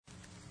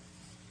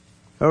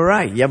All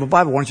right, you have a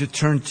Bible. Why don't you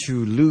turn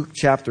to Luke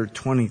chapter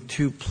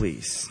 22,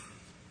 please.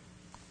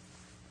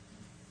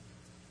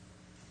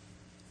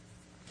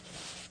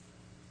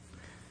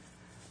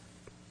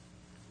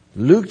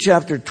 Luke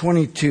chapter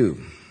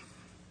 22.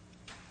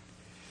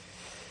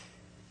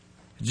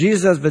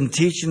 Jesus has been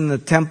teaching in the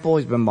temple.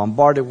 He's been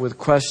bombarded with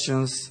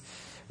questions.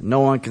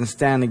 No one can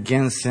stand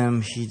against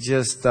him.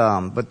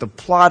 But the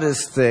plot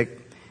is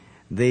thick.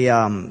 They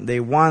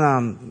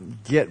want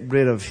to get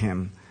rid of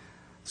him.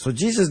 So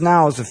Jesus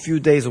now is a few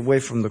days away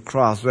from the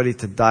cross, ready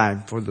to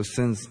die for the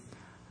sins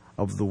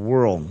of the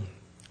world.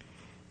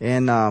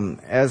 And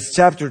as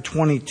chapter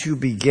 22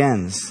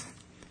 begins,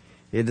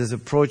 it is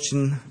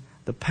approaching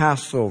the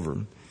Passover.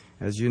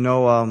 As you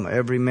know,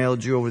 every male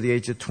Jew over the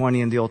age of 20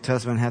 in the Old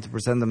Testament had to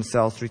present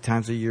themselves 3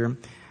 times a year: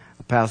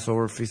 a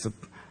Passover, Feast of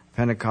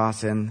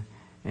Pentecost, and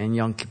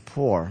Yom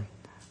Kippur.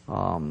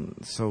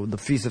 So the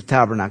Feast of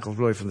Tabernacles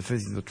really from the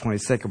 15th to the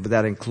 22nd, but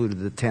that included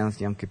the 10th,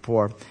 Yom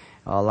Kippur.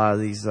 A lot of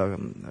these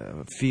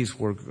feasts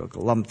were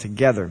lumped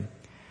together.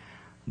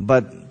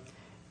 But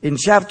in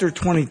chapter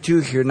 22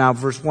 here, now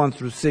verse 1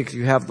 through 6,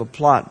 you have the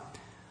plot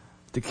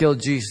to kill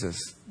Jesus.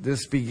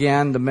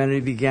 The minute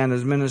he began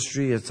his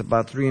ministry. It's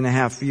about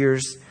 3.5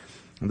 years.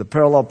 And the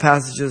parallel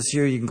passages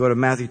here, you can go to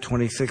Matthew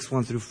 26,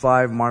 1 through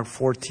 5, Mark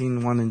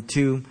 14, 1 and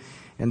 2.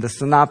 And the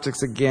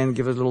synoptics, again,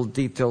 give us little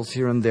details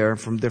here and there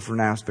from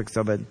different aspects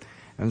of it.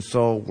 And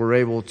so we're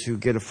able to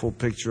get a full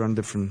picture on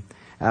different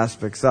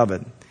aspects of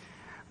it.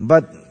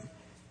 But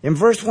in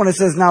verse 1 it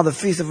says, "Now the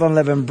feast of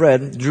unleavened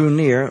bread drew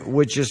near,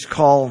 which is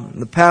called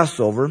the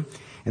Passover.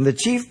 And the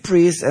chief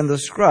priests and the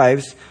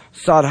scribes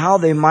sought how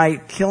they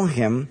might kill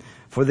him,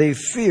 for they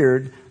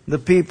feared the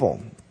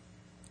people."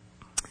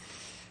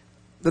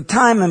 The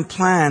time and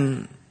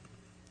plan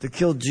to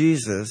kill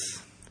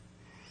Jesus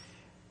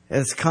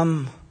has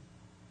come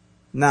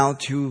now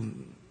to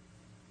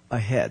a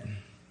head.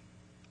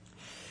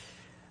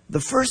 The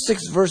first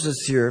 6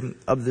 verses here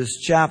of this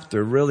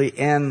chapter really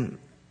end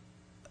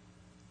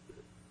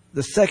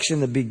the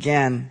section that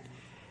began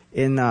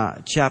in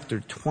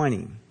chapter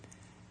 20.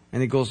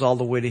 And it goes all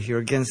the way to here.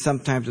 Again,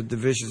 sometimes the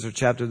divisions or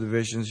chapter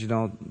divisions,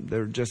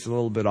 they're just a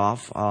little bit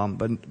off.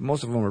 But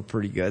most of them are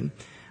pretty good.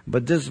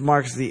 But this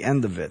marks the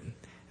end of it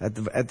at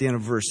the end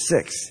of verse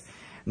 6.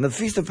 And the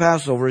Feast of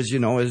Passover, as you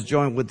know, is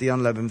joined with the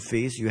unleavened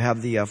feast. You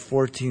have the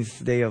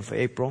 14th day of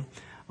April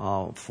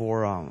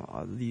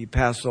for the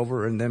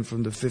Passover. And then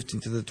from the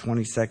 15th to the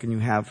 22nd, you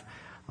have,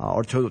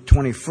 or to the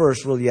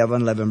 21st, really, you have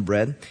unleavened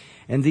bread.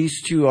 And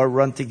these two are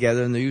run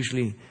together, and they're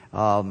usually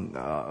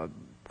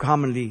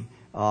commonly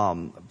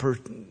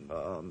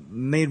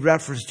made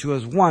reference to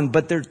as one,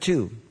 but they're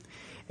two.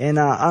 In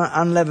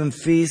unleavened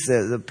feast,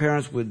 the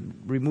parents would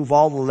remove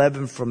all the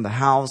leaven from the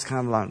house,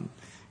 kind of like,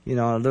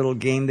 a little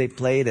game they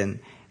played, and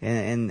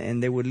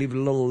they would leave a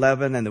little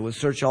leaven, and they would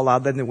search all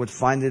out. Then they would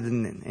find it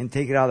and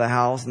take it out of the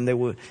house, and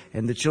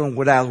the children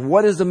would ask,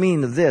 "What is the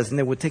meaning of this?" And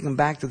they would take them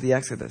back to the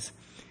Exodus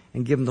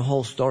and give them the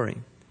whole story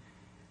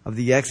of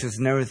the Exodus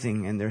and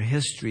everything, and their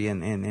history,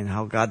 and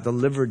how God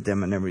delivered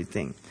them and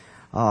everything.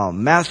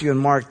 Matthew and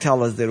Mark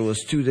tell us that it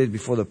was 2 days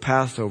before the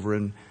Passover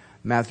in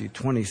Matthew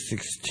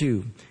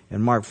 26:2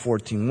 and Mark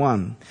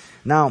 14:1.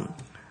 Now,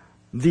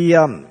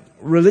 the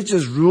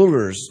religious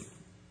rulers,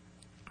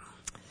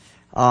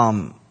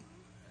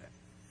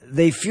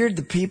 they feared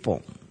the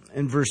people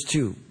in verse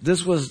 2.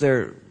 This was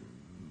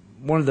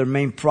one of their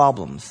main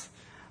problems.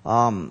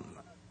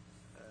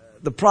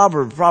 The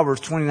Proverbs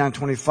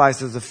 29:25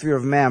 says, "The fear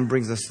of man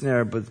brings a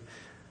snare, but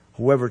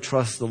whoever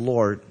trusts the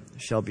Lord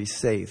shall be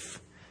safe."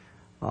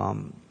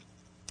 When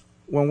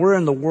we're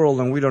in the world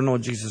and we don't know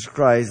Jesus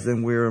Christ,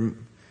 then we're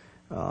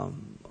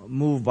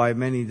moved by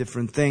many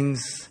different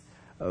things.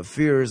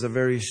 Fear is a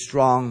very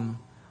strong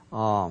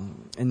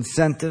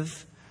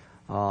incentive.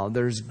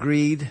 There's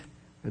greed,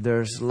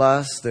 there's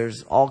lust,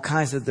 there's all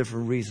kinds of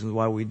different reasons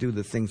why we do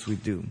the things we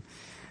do.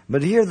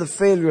 But here the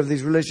failure of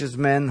these religious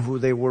men, who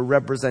they were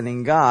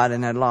representing God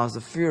and had lost the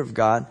fear of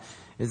God,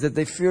 is that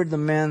they feared the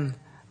men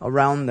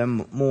around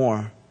them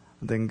more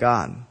than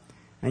God.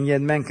 And yet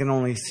men can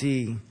only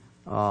see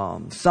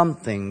some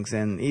things,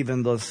 and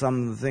even though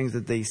some of the things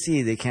that they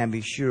see, they can't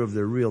be sure if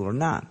they're real or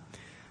not.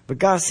 But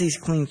God sees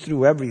clean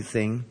through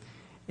everything,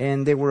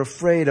 and they were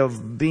afraid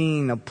of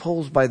being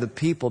opposed by the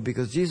people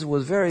because Jesus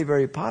was very,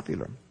 very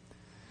popular.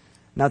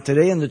 Now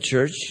today in the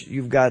church,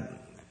 you've got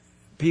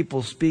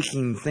people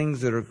speaking things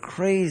that are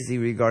crazy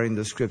regarding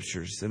the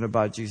scriptures and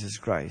about Jesus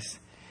Christ.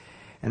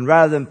 And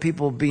rather than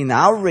people being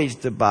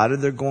outraged about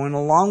it, they're going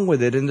along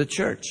with it in the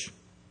church.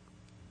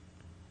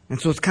 And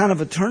so it's kind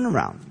of a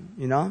turnaround,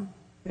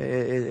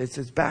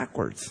 It's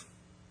backwards.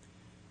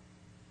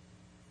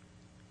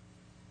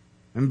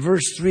 In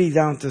verse 3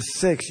 down to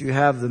 6, you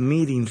have the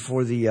meeting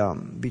for the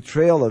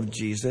betrayal of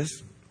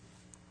Jesus.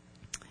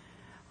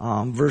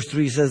 Verse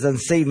 3 says, "And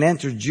Satan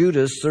entered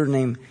Judas,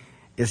 surnamed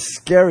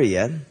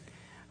Iscariot,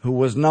 who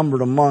was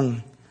numbered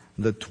among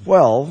the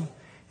 12.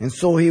 And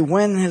so he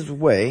went his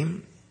way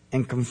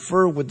and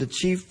conferred with the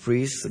chief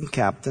priests and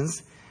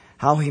captains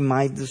how he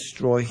might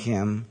destroy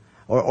him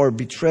or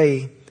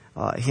betray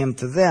him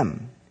to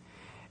them.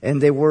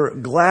 And they were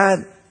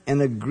glad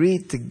and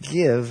agreed to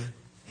give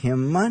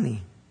him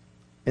money.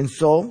 And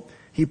so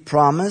he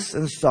promised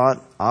and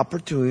sought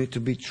opportunity to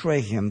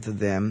betray him to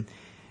them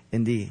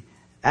in the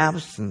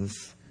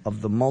absence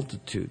of the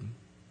multitude.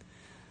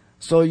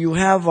 So you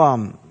have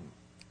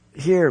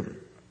here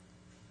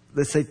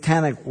the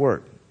satanic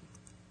work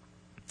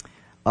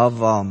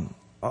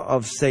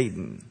of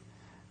Satan.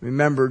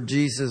 Remember,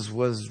 Jesus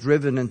was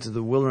driven into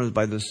the wilderness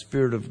by the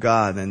Spirit of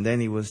God, and then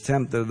he was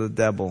tempted of the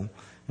devil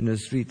in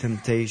his 3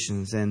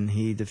 temptations, and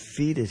he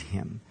defeated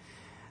him.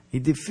 He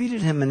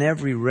defeated him in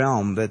every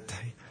realm that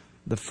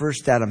the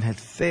first Adam had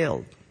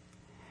failed.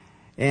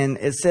 And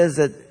it says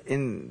that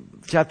in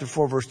chapter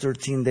 4, verse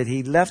 13, that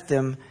he left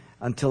them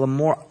until a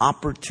more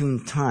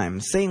opportune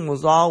time. Satan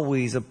was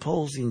always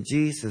opposing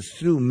Jesus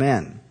through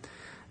men.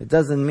 It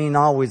doesn't mean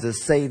always that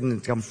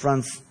Satan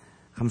confronted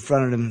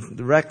him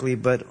directly,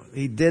 but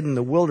he did in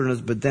the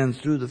wilderness, but then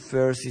through the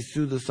Pharisees,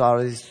 through the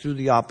Sadducees, through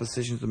the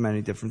oppositions of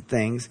many different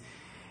things.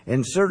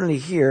 And certainly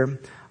here,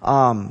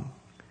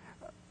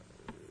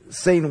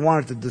 Satan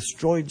wanted to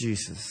destroy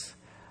Jesus.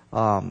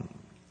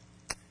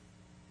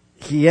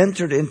 He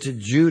entered into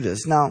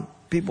Judas. Now,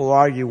 people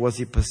argue, was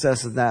he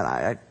possessed of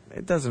that?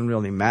 It doesn't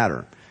really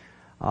matter.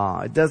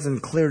 It doesn't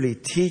clearly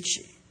teach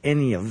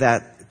any of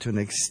that to an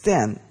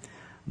extent.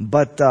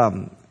 But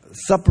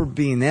supper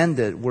being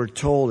ended, we're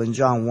told in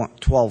John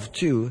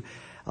 12:2,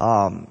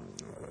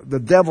 the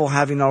devil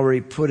having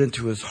already put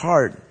into his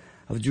heart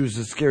of Judas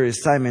Iscariot,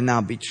 Simon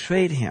now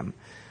betrayed him.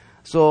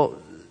 So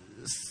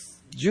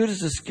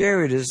Judas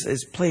Iscariot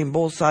is playing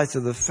both sides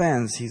of the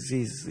fence.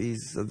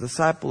 He's a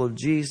disciple of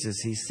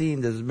Jesus. He's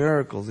seeing these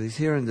miracles. He's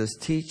hearing this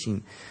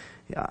teaching.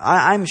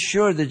 I'm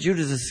sure that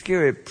Judas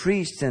Iscariot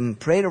preached and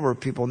prayed over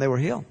people and they were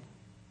healed.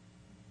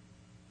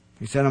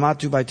 He sent them out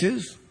 2 by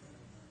 2s.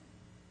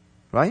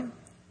 Right?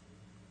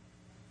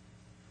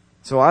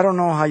 So I don't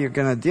know how you're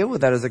going to deal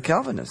with that as a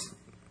Calvinist.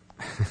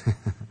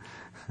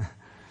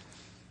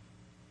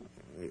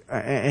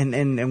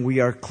 And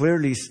we are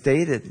clearly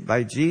stated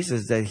by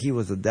Jesus that he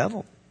was a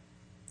devil.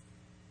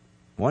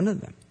 One of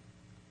them.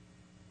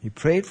 He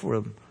prayed for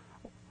him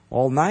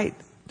all night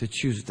to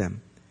choose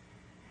them.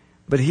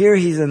 But here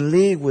he's in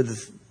league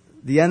with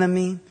the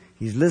enemy.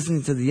 He's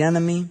listening to the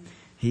enemy.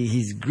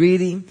 He's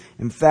greedy.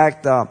 In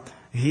fact,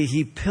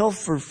 he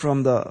pilfered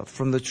from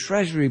the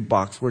treasury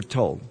box, we're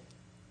told.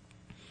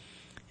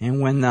 And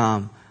when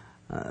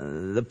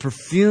the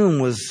perfume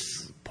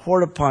was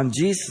poured upon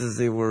Jesus,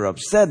 they were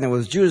upset. And it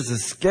was Judas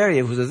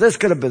Iscariot who says, this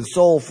could have been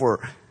sold for...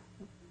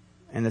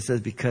 And it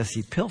says because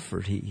he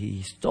pilfered,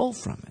 he stole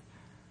from it.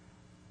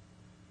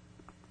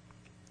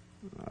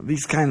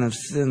 These kind of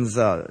sins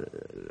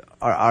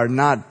are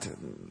not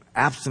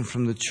absent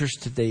from the church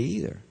today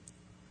either.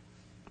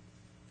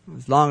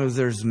 As long as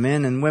there's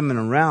men and women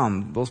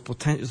around, those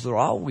potentials are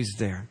always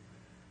there.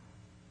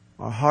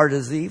 Our heart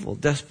is evil,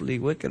 desperately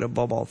wicked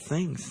above all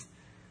things.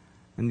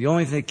 And the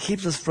only thing that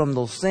keeps us from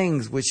those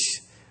things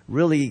which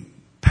really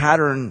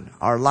pattern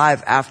our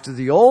life after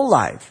the old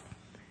life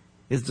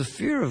is the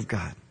fear of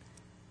God.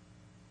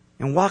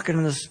 And walking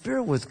in the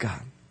Spirit with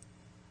God.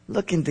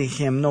 Looking to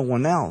Him, no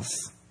one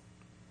else.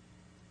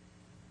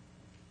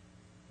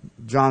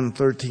 John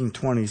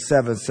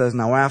 13:27 says,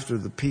 now after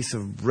the piece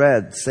of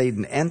bread,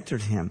 Satan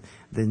entered him.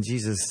 Then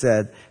Jesus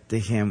said to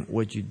him,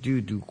 what you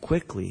do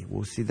quickly.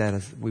 We'll see that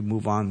as we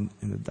move on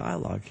in the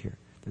dialogue here,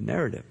 the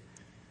narrative.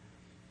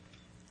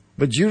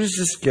 But Judas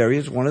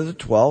Iscariot is one of the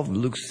 12.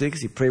 Luke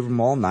 6, he prayed for him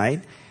all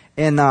night.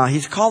 And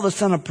he's called the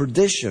son of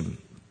perdition.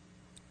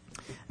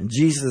 And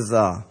Jesus,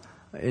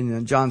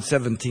 in John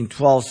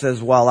 17:12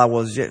 says, while I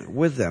was yet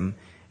with them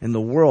in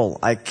the world,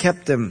 I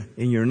kept them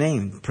in your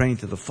name, praying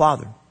to the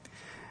Father.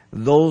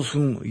 Those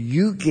whom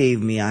you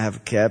gave me I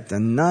have kept,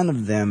 and none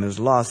of them is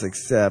lost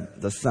except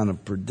the son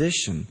of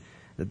perdition,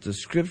 that the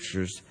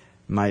scriptures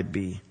might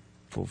be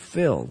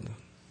fulfilled.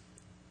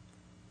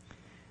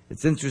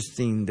 It's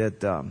interesting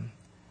that the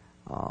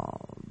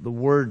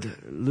word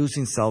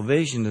losing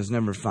salvation is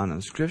never found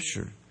in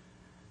Scripture,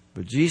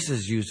 but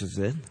Jesus uses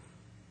it.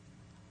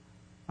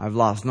 I've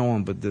lost no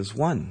one but this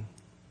one.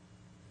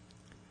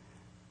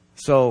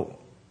 So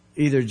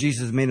either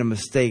Jesus made a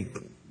mistake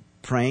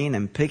praying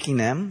and picking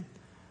them,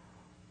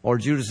 or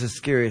Judas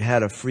Iscariot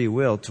had a free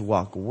will to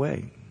walk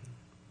away.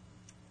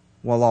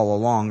 Well, all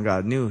along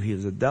God knew he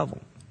was a devil.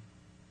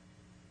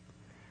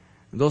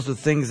 Those are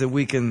things that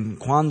we can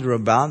quander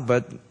about,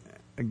 but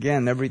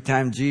again, every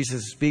time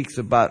Jesus speaks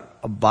about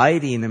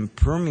abiding and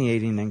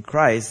permeating in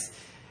Christ,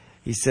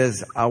 he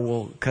says, I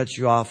will cut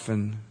you off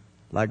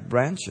like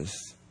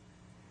branches.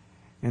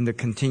 And the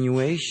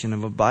continuation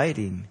of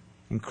abiding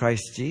in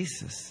Christ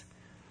Jesus.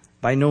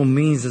 By no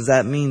means does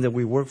that mean that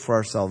we work for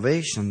our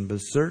salvation, but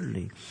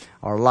certainly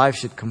our life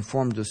should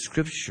conform to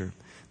Scripture.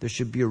 There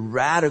should be a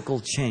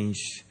radical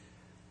change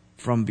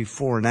from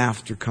before and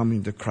after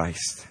coming to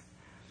Christ.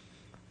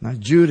 Now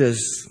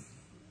Judas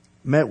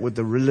met with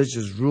the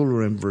religious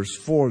ruler in verse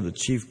 4, the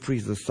chief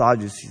priests, the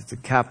Sadducees, the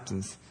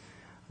captains,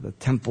 the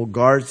temple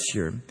guards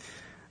here.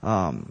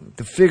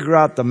 to figure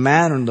out the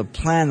manner and the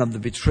plan of the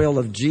betrayal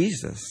of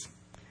Jesus.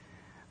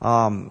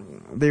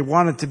 They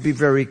wanted to be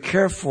very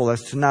careful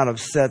as to not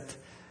upset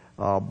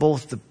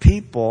both the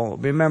people.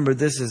 Remember,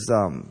 this is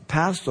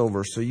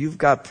Passover, so you've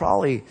got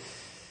probably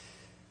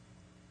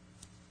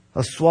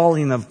a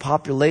swelling of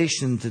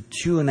population to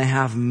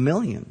 2.5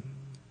 million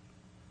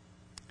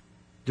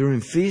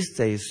during feast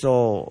days.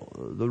 So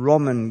the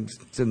Roman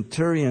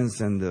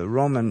centurions and the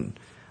Roman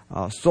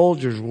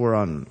soldiers were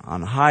on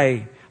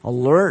high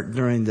alert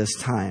during this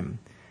time.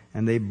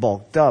 And they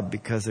bulked up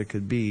because there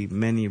could be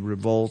many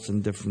revolts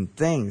and different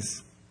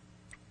things.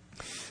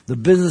 The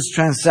business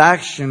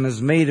transaction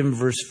is made in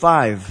verse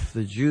 5.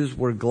 The Jews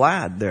were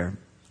glad there.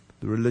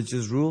 The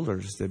religious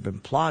rulers, they've been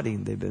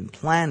plotting, they've been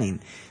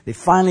planning. They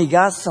finally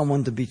got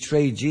someone to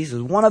betray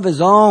Jesus, one of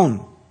his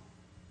own.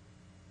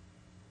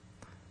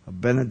 A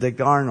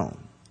Benedict Arnold.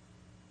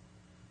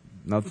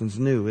 Nothing's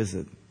new, is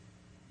it?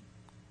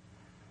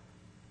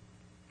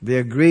 They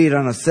agreed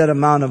on a set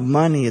amount of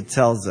money, it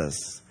tells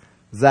us.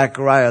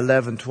 Zechariah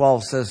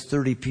 11:12 says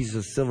 30 pieces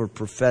of silver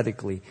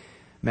prophetically.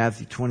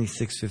 Matthew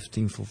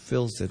 26:15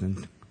 fulfills it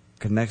and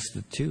connects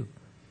the two.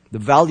 The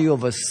value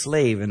of a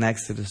slave in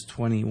Exodus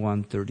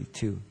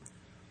 21:32.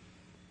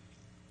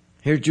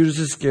 Here Judas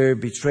Iscariot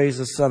betrays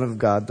the Son of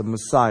God, the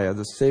Messiah,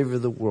 the Savior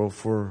of the world,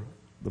 for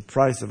the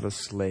price of a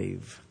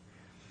slave.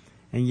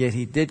 And yet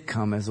he did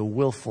come as a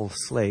willful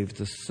slave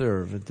to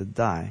serve and to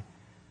die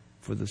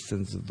for the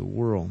sins of the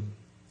world.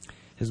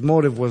 His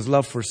motive was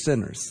love for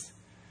sinners,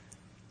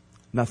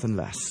 nothing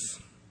less.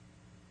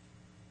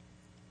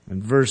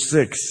 In verse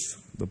 6,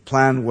 the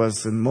plan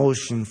was in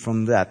motion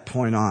from that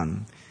point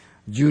on.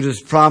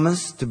 Judas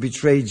promised to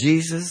betray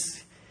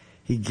Jesus.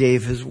 He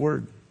gave his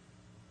word.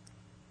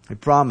 He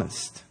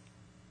promised.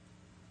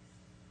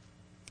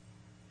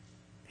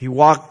 He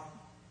walked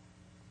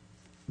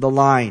the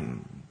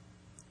line.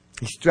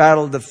 He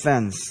straddled the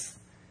fence.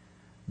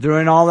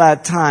 During all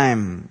that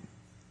time,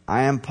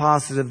 I am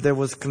positive there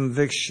was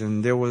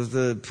conviction. There was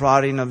the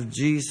prodding of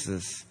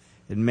Jesus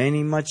in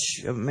many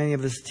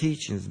of his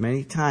teachings,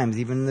 many times,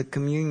 even in the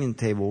communion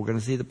table. We're going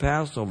to see the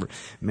Passover.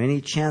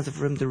 Many chances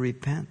for him to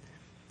repent.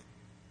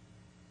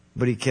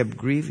 But he kept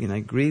grieving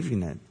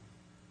it.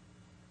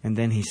 And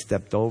then he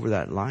stepped over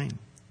that line.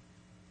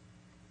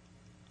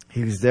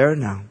 He was there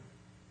now.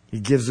 He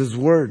gives his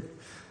word.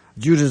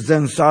 Judas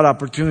then sought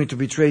opportunity to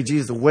betray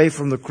Jesus away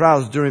from the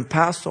crowds during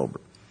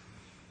Passover.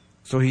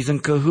 So he's in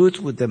cahoots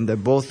with them. They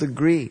both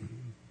agree.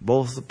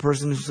 Both the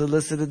person who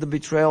solicited the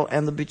betrayal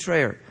and the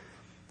betrayer.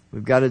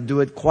 We've got to do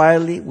it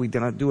quietly. We've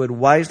got to do it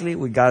wisely.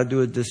 We've got to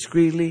do it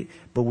discreetly.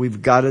 But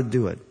we've got to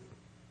do it.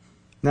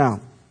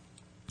 Now,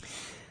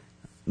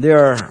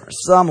 there are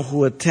some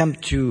who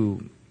attempt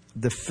to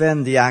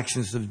defend the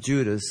actions of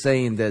Judas,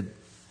 saying that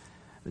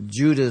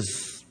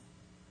Judas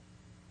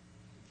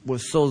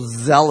was so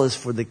zealous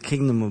for the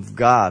kingdom of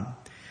God.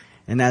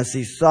 And as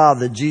he saw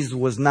that Jesus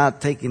was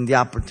not taking the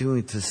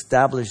opportunity to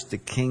establish the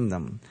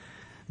kingdom,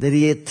 that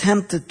he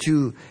attempted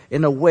to,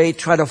 in a way,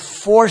 try to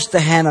force the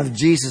hand of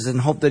Jesus and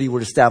hope that he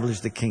would establish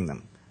the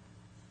kingdom.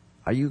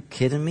 Are you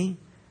kidding me?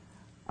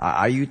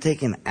 Are you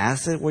taking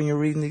acid when you're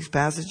reading these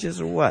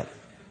passages or what?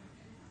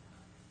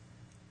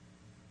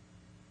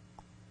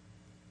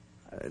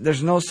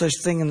 There's no such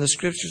thing in the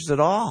scriptures at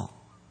all.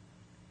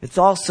 It's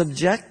all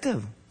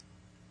subjective.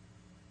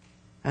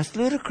 That's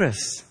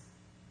ludicrous.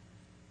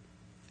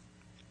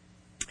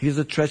 He's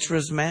a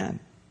treacherous man.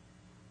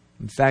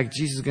 In fact,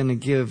 Jesus is going to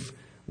give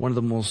one of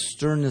the most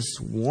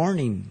sternest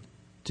warning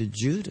to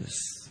Judas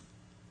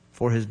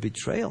for his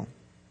betrayal.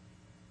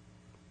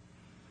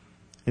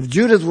 If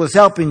Judas was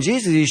helping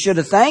Jesus, he should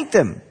have thanked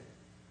him.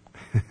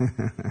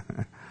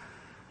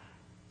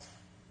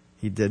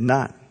 He did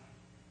not.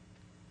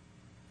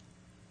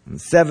 In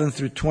 7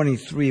 through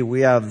 23,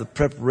 we have the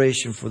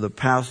preparation for the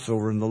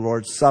Passover and the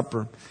Lord's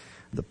Supper.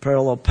 The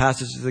parallel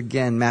passages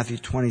again, Matthew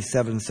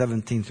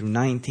 27:17 through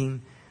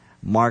 19,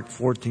 Mark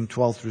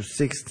 14:12 through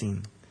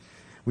 16.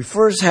 We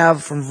first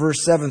have from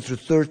verse 7 through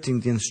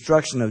 13 the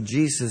instruction of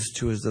Jesus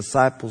to his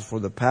disciples for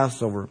the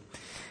Passover.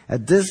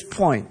 At this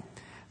point,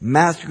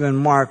 Matthew and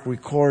Mark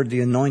record the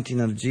anointing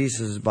of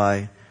Jesus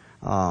by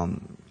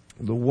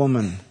the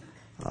woman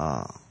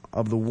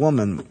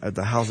at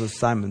the house of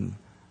Simon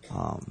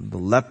the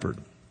leopard.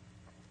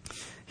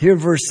 Here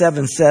verse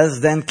 7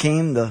 says, Then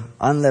came the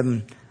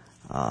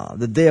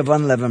day of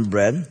unleavened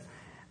bread,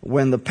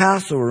 when the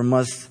Passover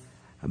must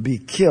be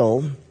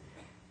killed.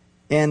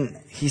 And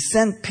he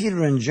sent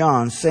Peter and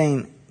John,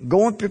 saying,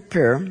 Go and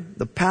prepare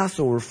the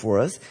Passover for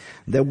us,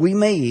 that we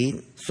may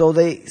eat. So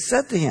they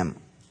said to him,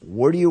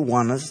 Where do you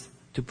want us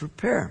to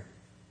prepare?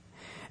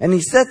 And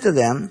he said to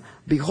them,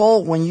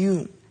 Behold, when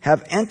you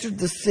have entered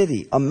the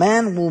city, a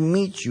man will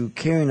meet you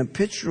carrying a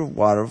pitcher of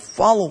water.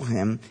 Follow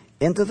him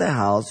into the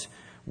house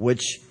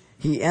which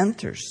he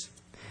enters.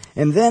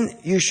 And then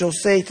you shall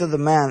say to the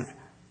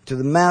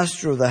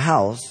master of the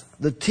house,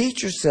 The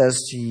teacher says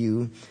to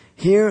you,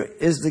 Here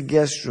is the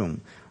guest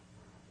room,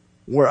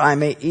 where I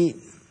may eat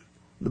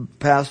the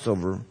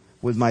Passover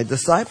with my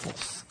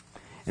disciples.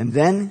 And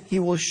then he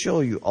will show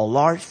you a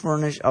large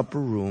furnished upper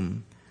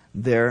room.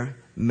 There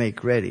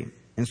make ready.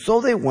 And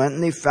so they went,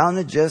 and they found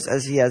it just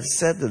as he had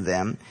said to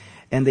them,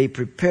 and they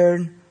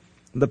prepared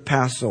the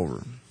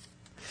Passover.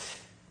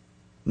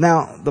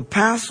 Now, the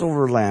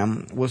Passover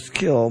lamb was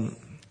killed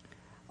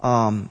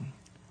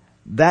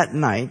that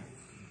night.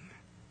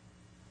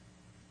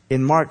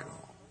 In Mark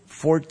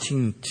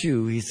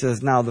 14:2, he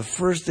says, now the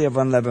first day of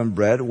unleavened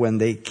bread, when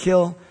they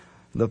kill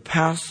the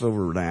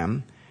Passover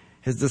lamb,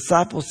 his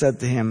disciples said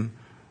to him,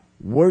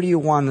 where do you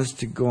want us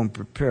to go and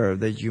prepare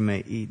that you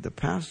may eat the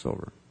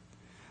Passover?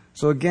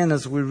 So again,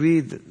 as we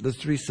read the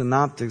three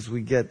synoptics,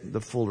 we get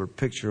the fuller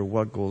picture of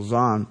what goes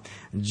on.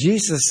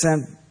 Jesus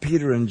sent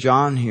Peter and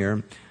John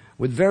here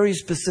with very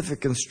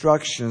specific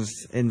instructions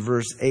in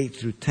verse 8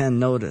 through 10,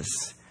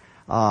 notice,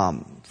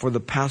 for the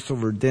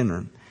Passover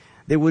dinner.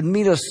 They would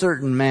meet a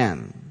certain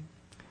man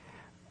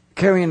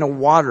carrying a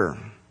water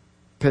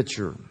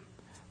pitcher.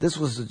 This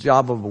was the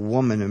job of a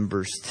woman in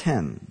verse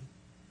 10.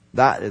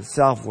 That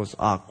itself was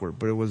awkward,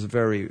 but it was a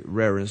very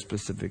rare and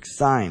specific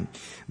sign.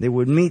 They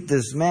would meet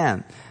this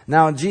man.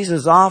 Now,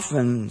 Jesus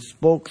often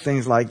spoke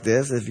things like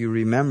this. If you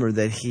remember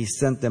that he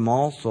sent them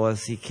also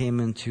as he came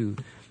into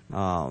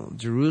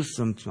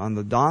Jerusalem on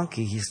the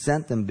donkey. He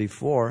sent them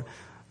before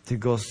to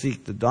go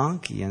seek the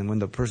donkey. And when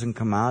the person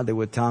come out, they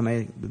would tell him,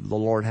 hey, the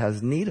Lord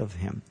has need of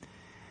him.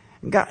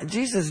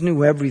 Jesus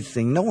knew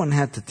everything. No one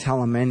had to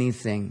tell him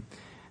anything.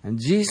 And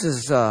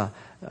Jesus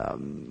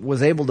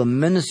was able to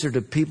minister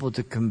to people,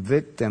 to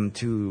convict them,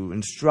 to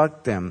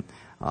instruct them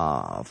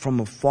from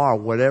afar,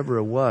 whatever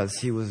it was.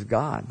 He was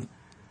God.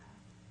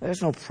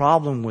 There's no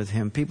problem with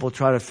him. People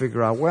try to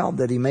figure out, well,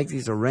 did he make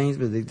these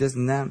arrangements, did this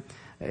and that?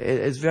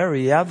 It's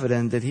very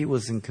evident that he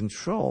was in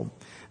control.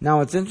 Now,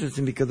 it's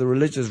interesting because the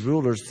religious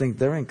rulers think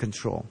they're in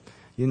control.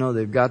 You know,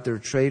 they've got their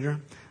trader,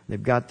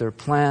 they've got their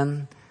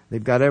plan,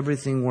 they've got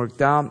everything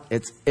worked out.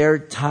 It's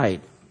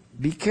airtight.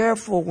 Be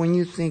careful when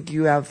you think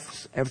you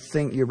have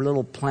everything, your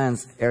little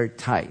plans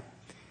airtight,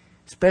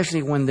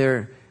 especially when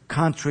they're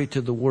contrary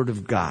to the Word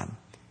of God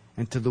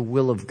and to the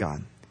will of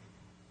God.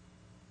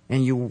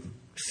 And you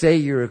say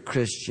you're a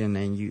Christian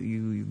and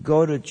you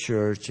go to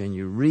church and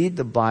you read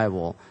the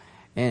Bible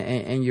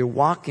and you're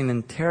walking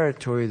in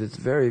territory that's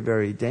very,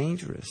 very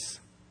dangerous.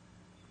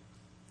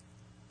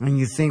 And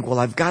you think, well,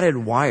 I've got it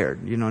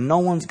wired. You know, no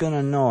one's going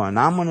to know, and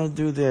I'm going to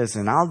do this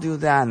and I'll do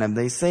that. And if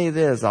they say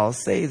this, I'll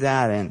say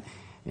that.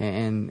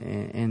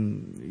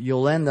 And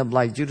you'll end up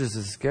like Judas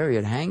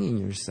Iscariot, hanging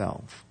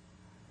yourself.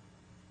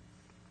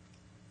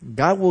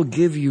 God will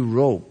give you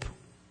rope,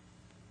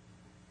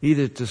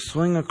 either to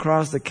swing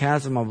across the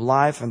chasm of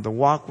life and to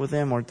walk with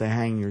Him, or to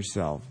hang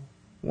yourself.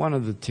 One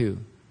of the two.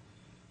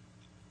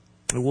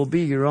 It will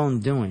be your own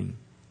doing,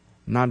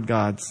 not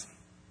God's.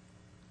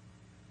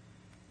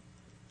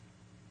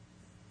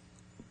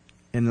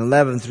 In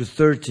 11 through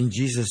 13,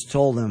 Jesus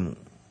told them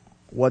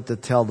what to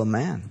tell the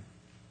man.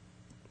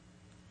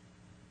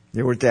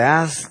 They were to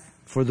ask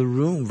for the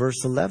room,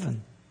 verse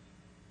 11.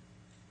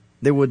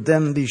 They would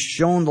then be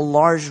shown the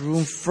large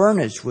room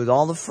furnished with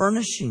all the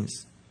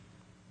furnishings.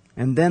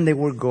 And then they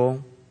would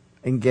go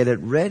and get it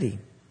ready.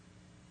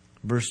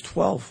 Verse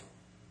 12.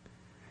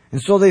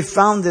 And so they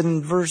found it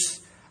in verse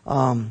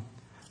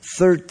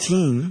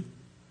 13,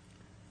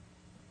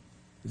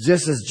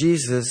 just as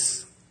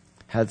Jesus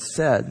had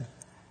said.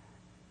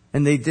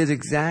 And they did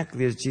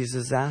exactly as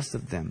Jesus asked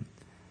of them.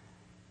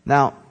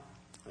 Now,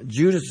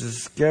 Judas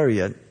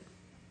Iscariot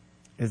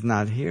is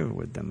not here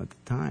with them at the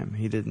time.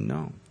 He didn't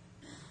know.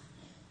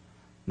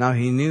 Now,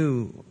 he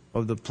knew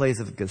of the place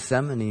of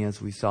Gethsemane,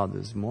 as we saw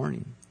this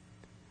morning.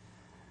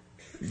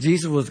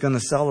 Jesus was going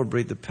to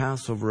celebrate the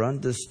Passover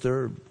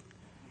undisturbed.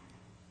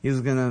 He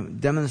was going to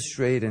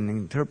demonstrate and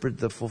interpret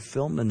the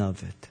fulfillment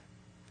of it.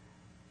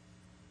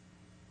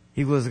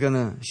 He was going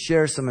to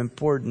share some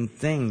important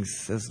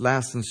things as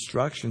last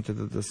instruction to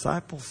the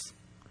disciples.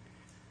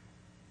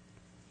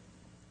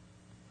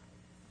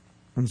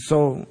 And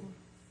so,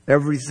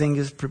 everything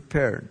is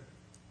prepared.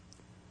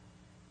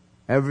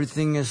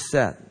 Everything is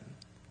set.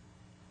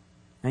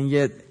 And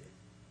yet,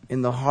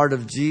 in the heart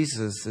of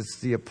Jesus, it's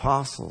the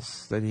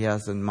apostles that He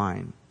has in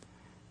mind.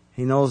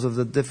 He knows of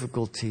the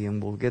difficulty,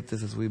 and we'll get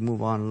this as we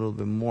move on a little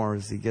bit more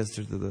as He gets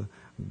to the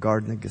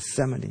Garden of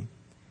Gethsemane.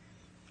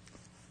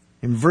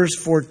 In verse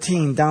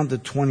 14 down to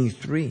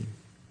 23,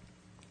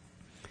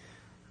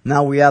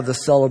 now we have the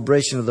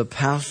celebration of the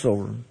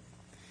Passover.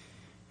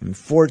 In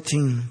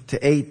 14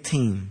 to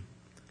 18,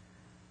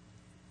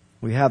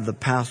 we have the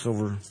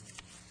Passover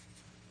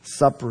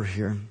supper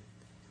here.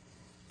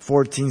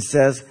 14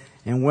 says,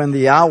 and when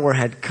the hour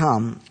had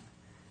come,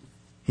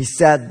 He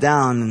sat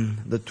down, and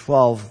the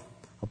 12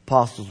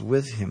 apostles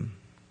with Him.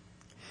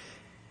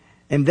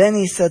 And then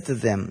He said to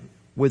them,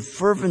 with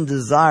fervent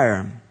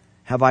desire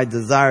have I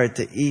desired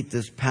to eat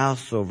this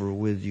Passover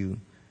with you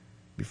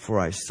before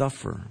I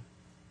suffer.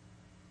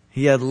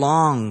 He had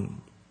longed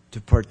to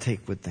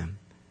partake with them.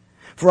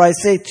 For I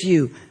say to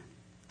you,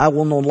 I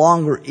will no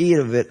longer eat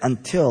of it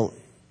until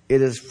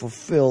it is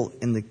fulfilled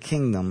in the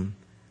kingdom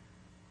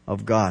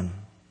of God.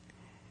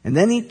 And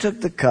then he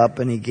took the cup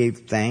and he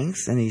gave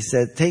thanks and he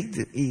said, take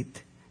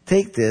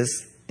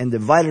this and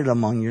divide it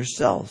among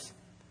yourselves.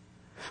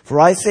 For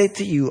I say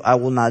to you, I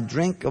will not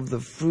drink of the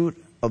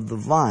fruit of the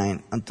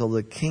vine until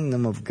the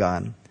kingdom of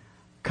God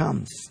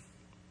comes.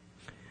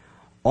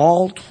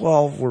 All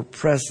 12 were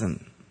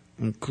present,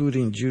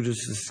 including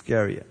Judas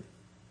Iscariot.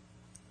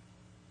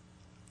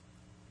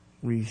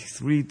 We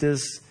read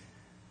this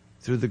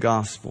through the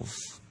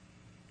Gospels.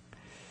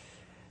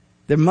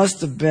 There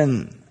must have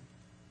been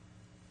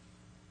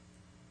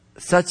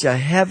such a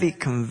heavy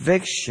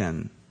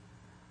conviction,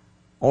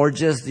 or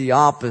just the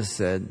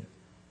opposite,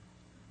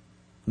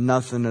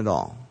 nothing at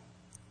all.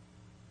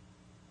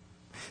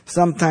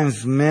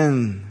 Sometimes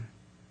men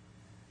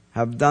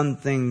have done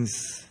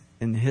things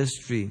in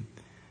history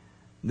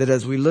that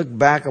as we look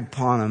back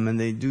upon them and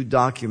they do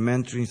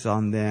documentaries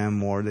on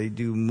them or they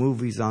do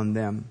movies on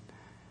them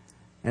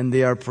and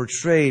they are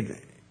portrayed,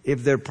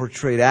 if they're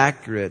portrayed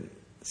accurate,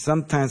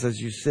 sometimes as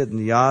you sit in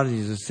the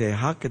audience you say,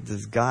 how could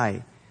this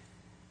guy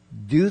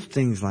do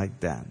things like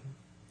that?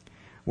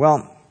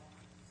 Well,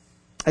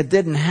 it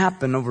didn't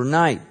happen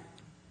overnight.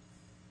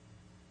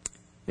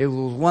 It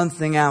was one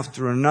thing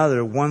after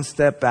another, one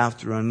step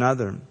after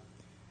another.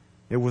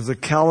 It was the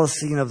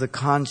callousing of the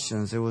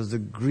conscience. It was the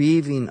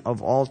grieving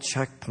of all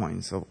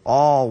checkpoints, of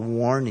all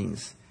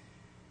warnings.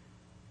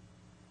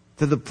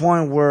 To the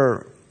point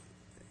where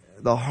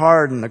the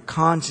heart and the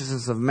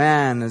consciousness of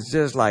man is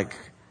just like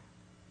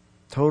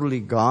totally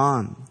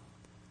gone,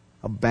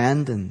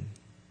 abandoned.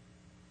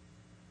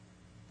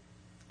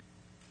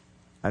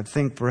 I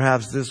think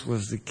perhaps this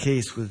was the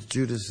case with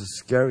Judas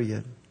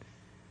Iscariot.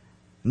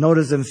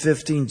 Notice in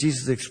 15,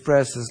 Jesus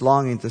expressed his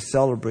longing to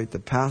celebrate the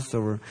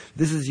Passover.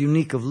 This is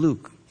unique of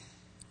Luke,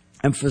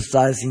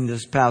 emphasizing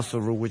this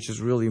Passover, which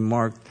has really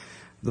marked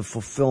the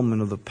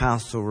fulfillment of the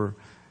Passover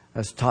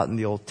as taught in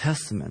the Old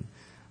Testament.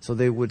 So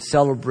they would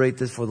celebrate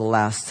this for the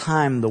last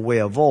time the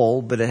way of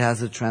old, but it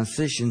has a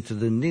transition to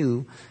the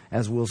new,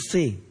 as we'll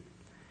see.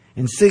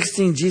 In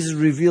 16, Jesus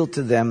revealed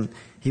to them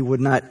he would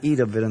not eat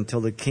of it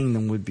until the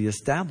kingdom would be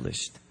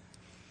established.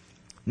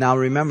 Now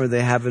remember,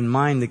 they have in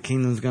mind the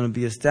kingdom is going to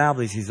be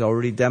established. He's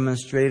already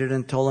demonstrated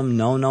and told them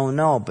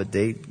no. But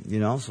they,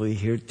 so he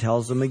here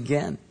tells them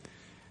again.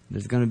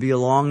 There's going to be a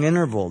long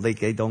interval. They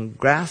don't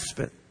grasp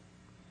it.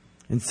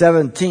 In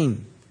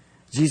 17,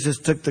 Jesus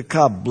took the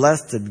cup,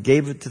 blessed it,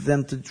 gave it to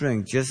them to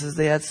drink, just as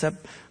they had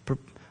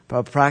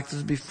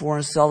practiced before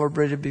and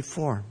celebrated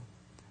before,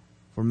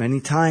 for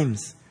many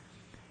times.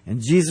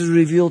 And Jesus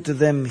revealed to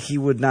them he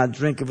would not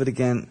drink of it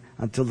again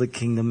until the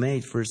kingdom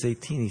age. Verse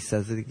 18, he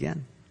says it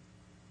again.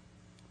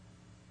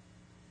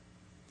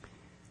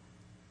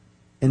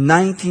 In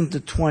 19 to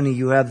 20,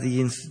 you have the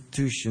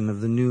institution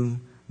of the new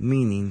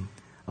meaning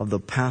of the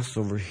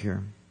Passover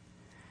here.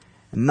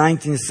 In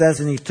 19 it says,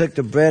 and he took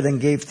the bread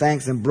and gave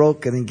thanks and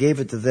broke it and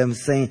gave it to them,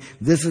 saying,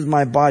 this is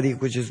my body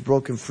which is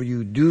broken for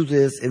you. Do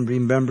this in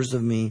remembrance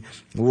of me.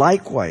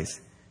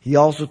 Likewise, he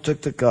also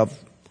took the cup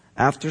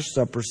after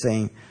supper,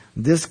 saying,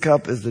 this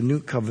cup is the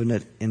new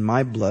covenant in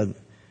my blood,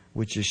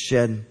 which is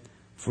shed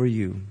for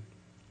you.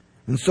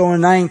 And so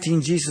in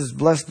 19, Jesus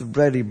blessed the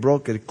bread, he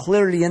broke it,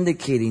 clearly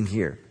indicating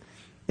here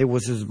it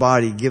was his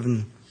body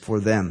given for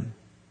them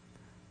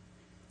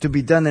to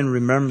be done in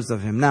remembrance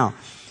of him. Now,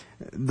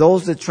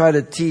 those that try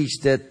to teach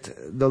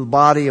that the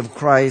body of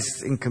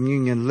Christ in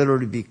communion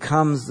literally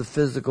becomes the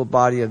physical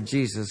body of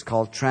Jesus,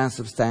 called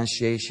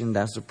transubstantiation,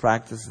 that's the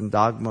practice and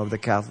dogma of the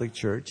Catholic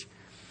Church,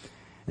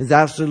 is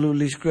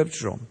absolutely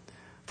scriptural.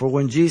 For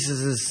when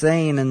Jesus is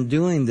saying and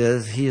doing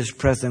this, he is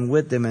present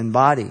with them in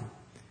body.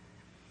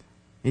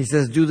 He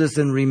says, do this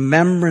in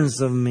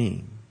remembrance of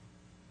me.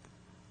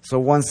 So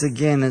once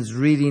again, it's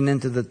reading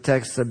into the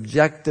text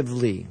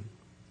subjectively,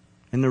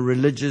 in a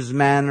religious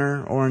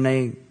manner or in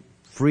a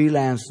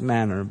freelance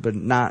manner, but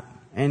not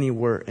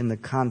anywhere in the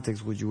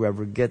context would you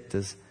ever get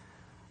this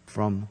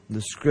from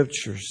the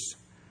scriptures.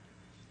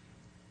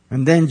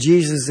 And then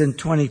Jesus in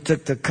 20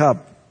 took the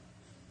cup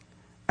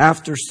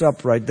after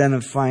supper,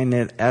 identifying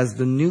it as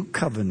the new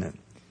covenant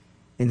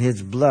in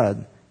his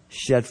blood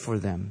shed for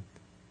them.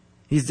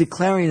 He's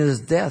declaring his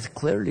death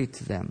clearly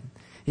to them.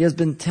 He has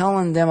been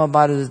telling them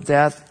about his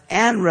death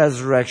and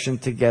resurrection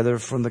together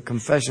from the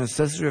confession of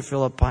Caesarea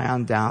Philippi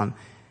on down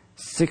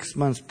 6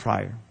 months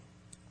prior.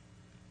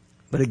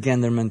 But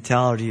again, their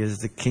mentality is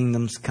the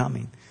kingdom's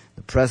coming.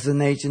 The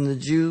present age in the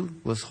Jew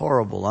was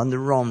horrible, under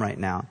Rome right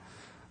now.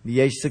 The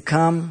age to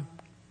come,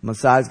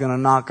 Messiah's going to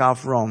knock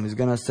off Rome. He's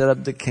going to set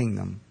up the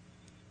kingdom.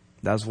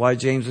 That's why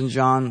James and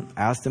John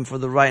asked him for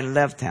the right and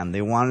left hand.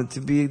 They wanted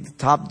to be the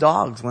top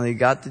dogs when they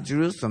got to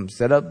Jerusalem.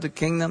 Set up the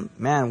kingdom.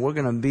 Man, we're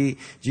going to be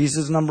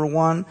Jesus number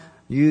 1,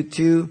 you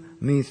 2,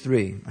 me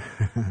 3.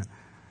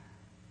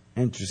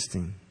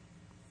 Interesting.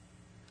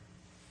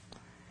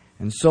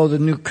 And so the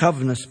new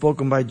covenant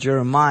spoken by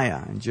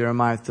Jeremiah in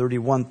Jeremiah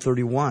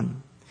 31:31.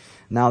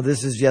 Now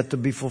this is yet to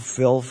be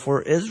fulfilled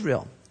for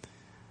Israel.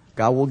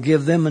 God will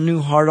give them a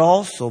new heart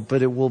also,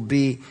 but it will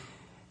be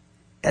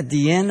at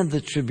the end of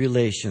the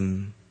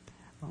tribulation,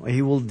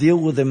 He will deal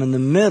with them in the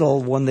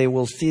middle when they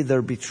will see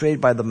they're betrayed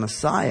by the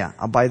Messiah,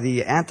 by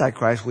the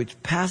Antichrist,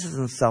 which passes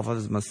himself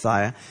as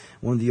Messiah.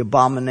 When the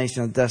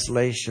abomination of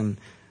desolation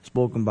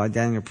spoken by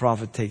Daniel the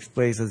prophet takes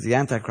place, as the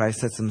Antichrist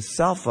sets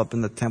himself up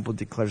in the temple,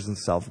 declares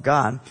himself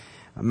God.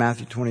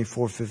 Matthew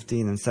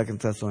 24:15 and 2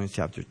 Thessalonians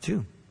chapter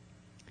 2.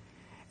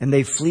 And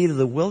they flee to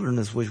the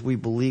wilderness, which we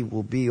believe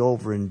will be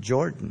over in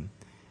Jordan,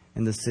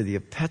 in the city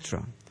of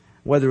Petra.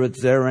 Whether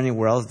it's there or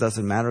anywhere else,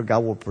 doesn't matter.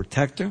 God will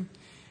protect her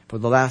for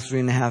the last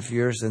 3.5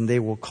 years, and they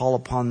will call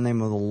upon the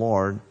name of the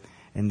Lord,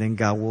 and then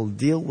God will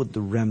deal with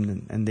the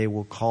remnant, and they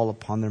will call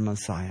upon their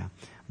Messiah.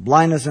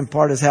 Blindness in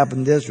part has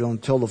happened to Israel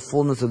until the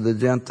fullness of the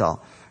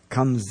Gentile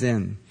comes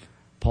in,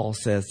 Paul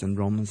says in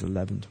Romans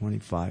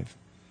 11:25.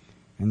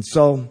 And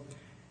so,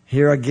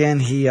 here again,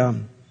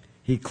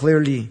 he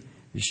clearly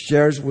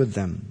shares with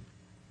them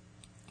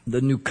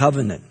the new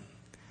covenant,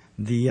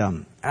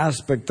 the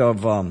aspect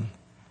of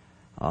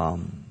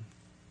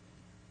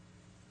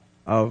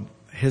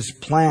his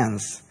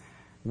plans,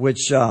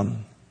 which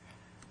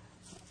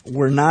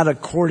were not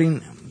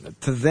according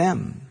to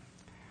them.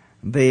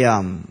 They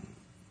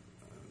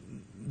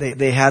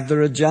had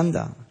their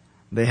agenda.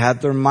 They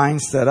had their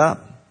mind set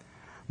up.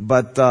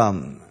 But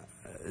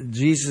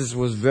Jesus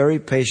was very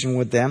patient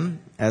with them,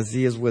 as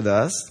he is with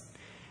us.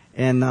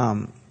 And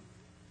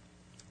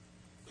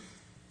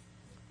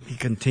he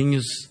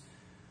continues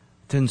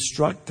to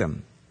instruct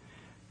them.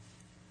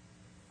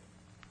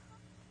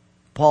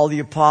 Paul the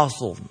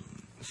Apostle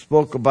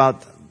spoke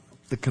about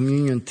the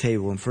communion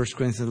table in 1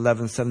 Corinthians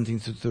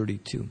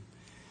 11:17-32.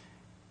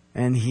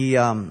 And he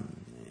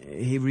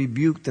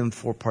rebuked them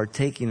for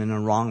partaking in a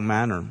wrong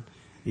manner,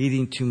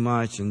 eating too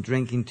much and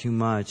drinking too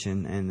much,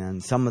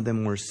 and some of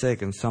them were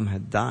sick and some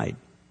had died.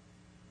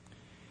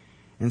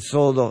 And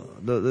so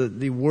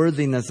the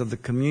worthiness of the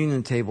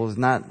communion table is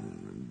not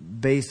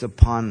based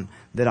upon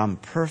that I'm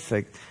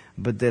perfect,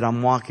 but that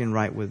I'm walking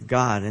right with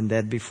God, and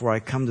that before I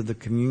come to the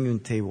communion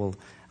table,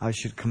 I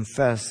should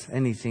confess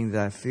anything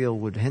that I feel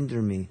would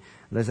hinder me,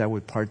 lest I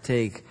would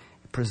partake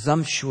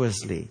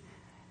presumptuously,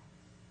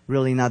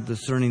 really not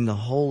discerning the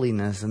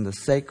holiness and the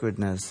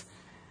sacredness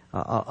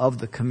of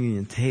the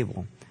communion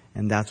table.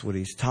 And that's what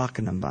he's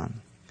talking about.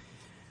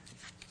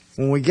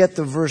 When we get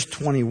to verse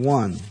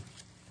 21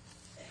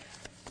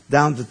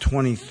 down to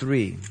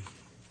 23,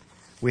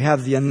 we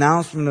have the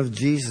announcement of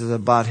Jesus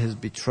about his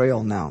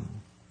betrayal now.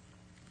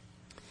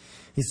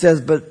 He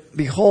says, "But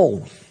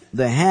behold,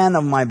 the hand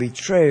of my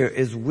betrayer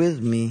is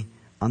with me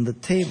on the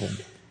table.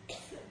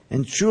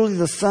 And truly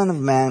the Son of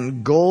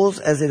Man goes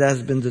as it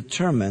has been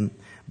determined,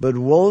 but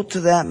woe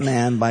to that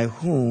man by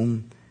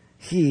whom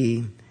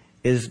he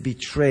is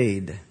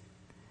betrayed."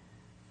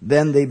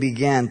 Then they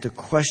began to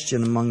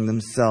question among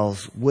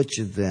themselves which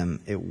of them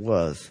it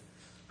was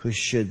who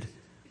should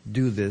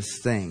do this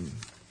thing.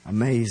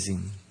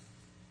 Amazing.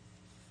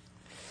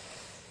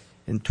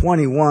 In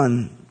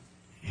 21,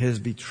 his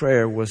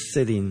betrayer was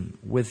sitting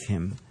with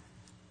him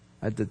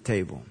at the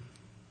table.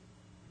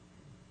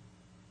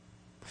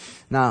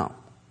 Now,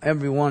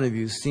 every one of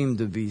you seem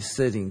to be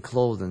sitting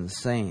clothed in the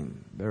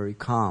same, very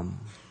calm,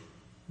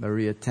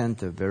 very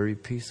attentive, very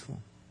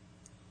peaceful.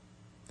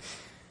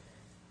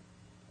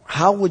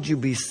 How would you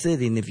be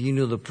sitting if you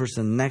knew the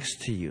person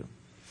next to you,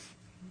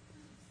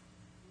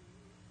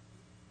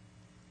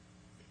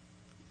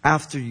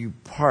 after you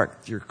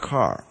parked your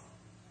car,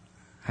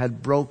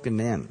 had broken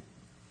in,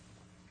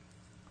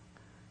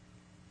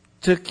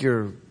 took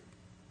your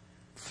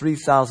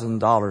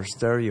 $3,000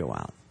 stereo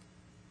out,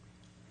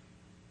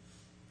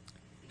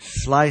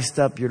 sliced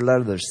up your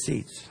leather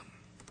seats,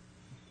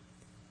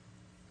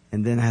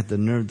 and then had the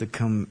nerve to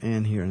come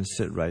in here and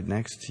sit right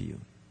next to you?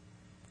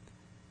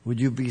 Would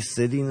you be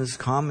sitting as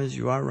calm as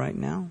you are right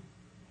now?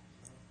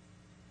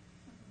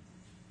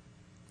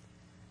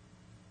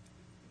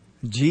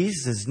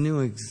 Jesus knew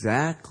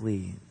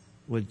exactly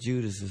what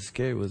Judas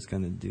Iscariot was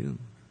going to do.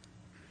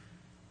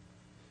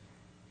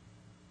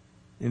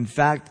 In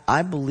fact,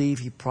 I believe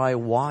he probably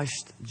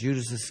washed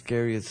Judas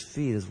Iscariot's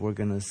feet, as we're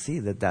going to see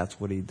that that's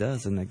what he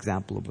does, an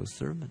example of a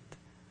servant.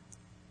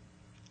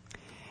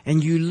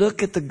 And you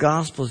look at the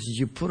Gospels,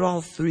 you put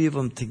all three of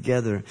them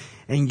together,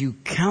 and you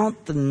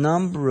count the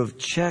number of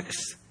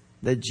checks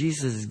that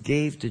Jesus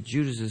gave to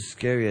Judas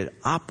Iscariot,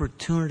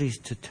 opportunities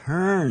to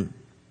turn.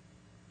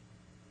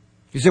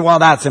 You say, well,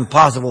 that's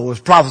impossible. It was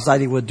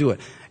prophesied he would do it.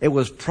 It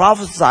was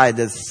prophesied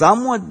that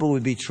someone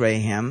would betray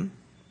him,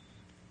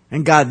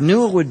 and God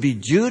knew it would be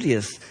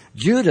Judas,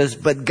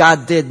 but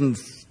God didn't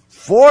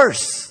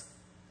force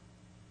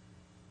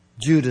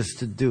Judas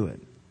to do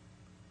it.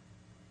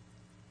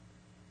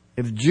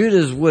 If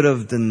Judas would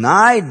have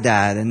denied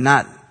that and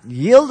not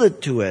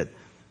yielded to it,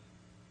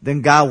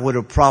 then God would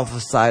have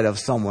prophesied of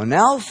someone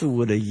else who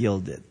would have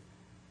yielded.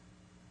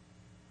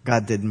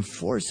 God didn't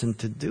force him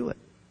to do it.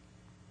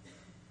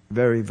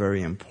 Very,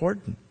 very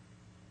important.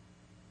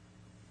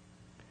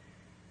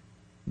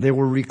 They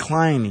were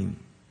reclining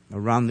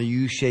around the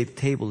U-shaped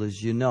table,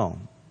 as you know.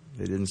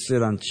 They didn't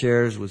sit on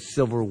chairs with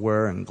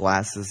silverware and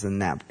glasses and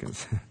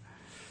napkins.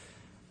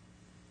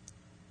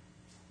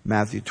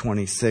 Matthew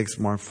 26,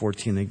 Mark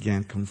 14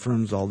 again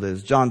confirms all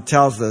this. John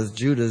tells us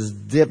Judas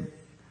dipped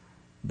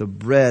the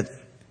bread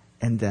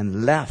and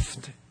then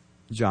left.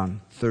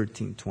 John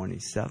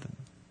 13:27.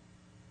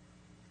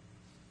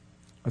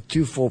 A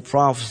twofold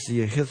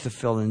prophecy,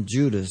 Ahithophel and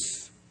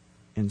Judas,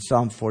 in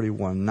Psalm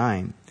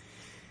 41:9.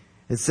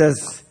 It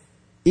says,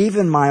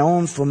 even my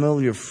own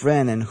familiar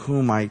friend in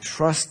whom I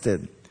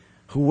trusted,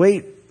 who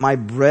ate my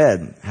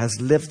bread, has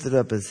lifted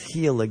up his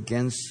heel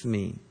against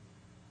me.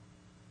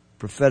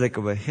 Prophetic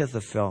of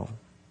Ahithophel,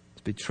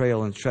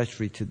 betrayal and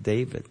treachery to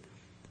David.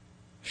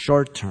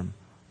 Short term,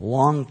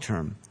 long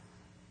term,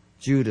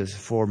 Judas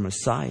for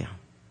Messiah.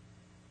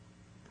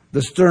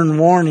 The stern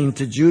warning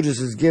to Judas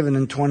is given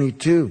in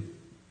 22.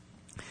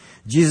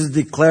 Jesus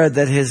declared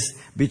that his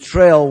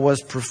betrayal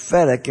was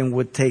prophetic and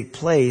would take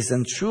place,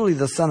 and truly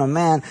the Son of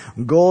Man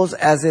goes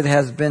as it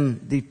has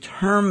been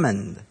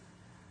determined.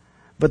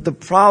 But the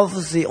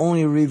prophecy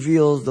only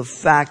reveals the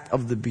fact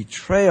of the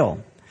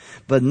betrayal,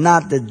 but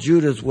not that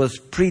Judas was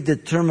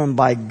predetermined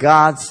by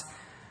God's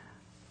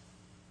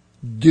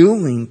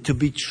doing to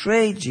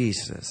betray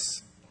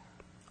Jesus.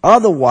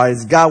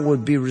 Otherwise, God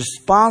would be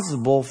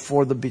responsible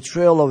for the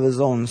betrayal of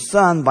his own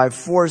Son by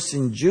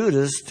forcing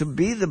Judas to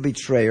be the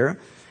betrayer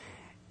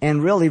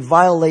and really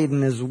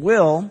violating his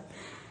will.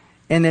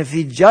 And if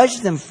he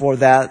judged him for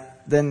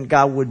that, then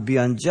God would be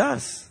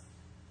unjust.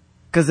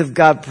 Because if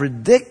God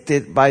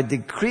predicted by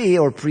decree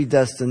or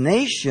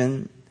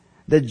predestination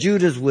that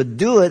Judas would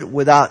do it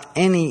without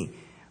any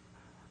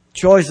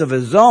choice of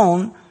his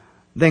own,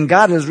 then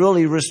God is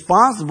really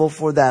responsible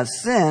for that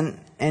sin,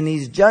 and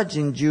he's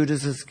judging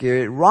Judas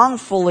Iscariot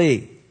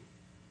wrongfully.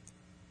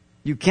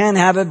 You can't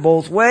have it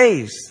both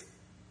ways.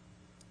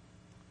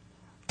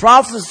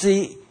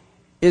 Prophecy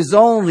is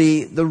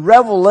only the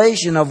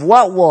revelation of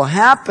what will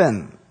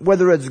happen,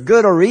 whether it's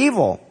good or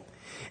evil.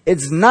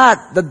 It's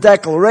not the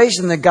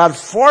declaration that God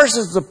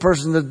forces the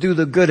person to do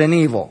the good and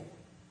evil.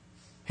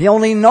 He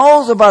only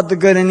knows about the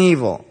good and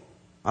evil.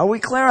 Are we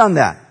clear on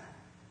that?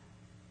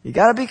 You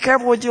got to be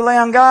careful what you lay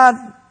on God.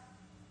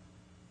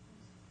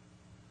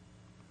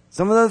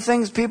 Some of the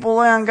things people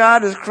lay on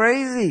God is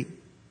crazy.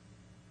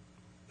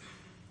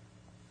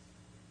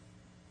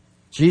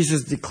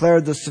 Jesus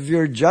declared the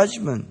severe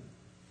judgment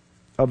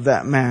of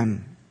that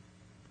man.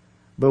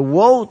 But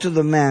woe to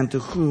the man to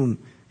whom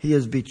he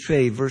has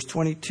betrayed. Verse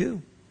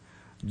 22.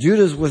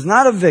 Judas was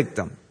not a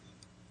victim.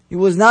 He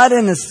was not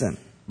innocent,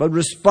 but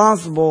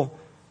responsible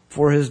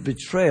for his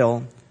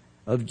betrayal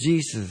of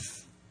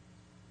Jesus.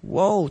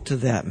 Woe to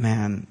that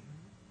man.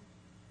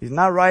 He's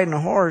not riding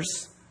a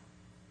horse.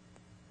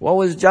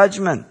 Woe is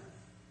judgment.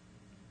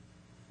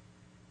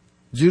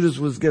 Judas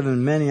was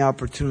given many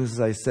opportunities, as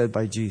I said,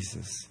 by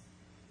Jesus.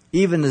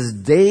 Even as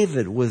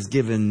David was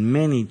given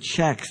many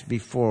checks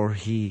before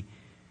he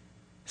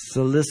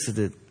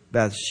solicited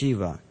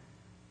Bathsheba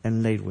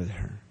and laid with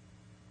her.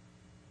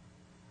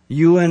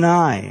 You and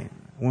I,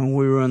 when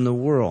we were in the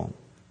world,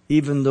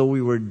 even though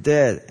we were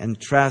dead in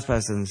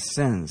trespasses and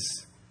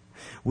sins,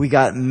 we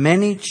got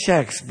many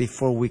checks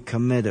before we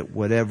committed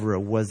whatever it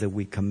was that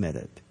we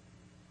committed.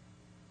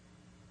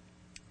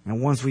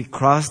 And once we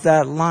crossed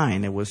that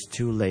line, it was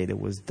too late. It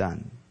was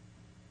done.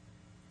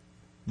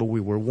 But we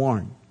were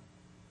warned.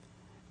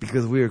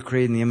 Because we were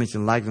created in the image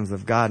and likeness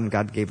of God, and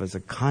God gave us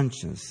a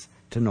conscience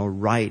to know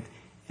right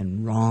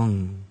and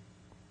wrong,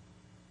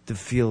 to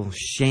feel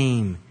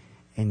shame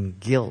and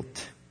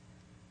guilt.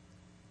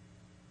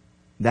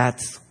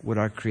 That's what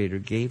our Creator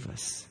gave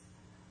us.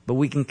 But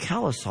we can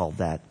callous all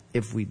that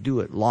if we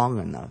do it long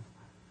enough,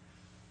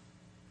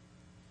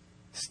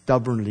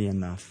 stubbornly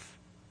enough,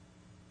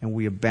 and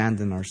we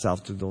abandon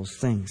ourselves to those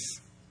things.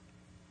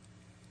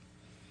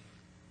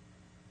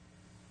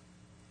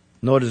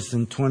 Notice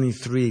in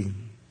 23,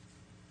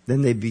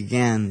 then they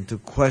began to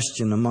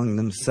question among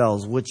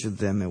themselves which of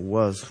them it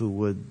was who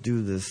would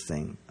do this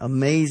thing.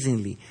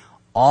 Amazingly,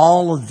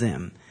 all of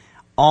them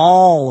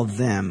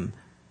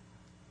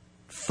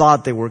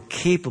thought they were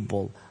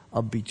capable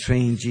of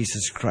betraying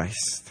Jesus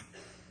Christ.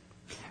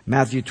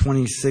 Matthew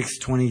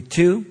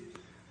 26:22,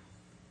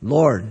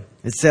 Lord,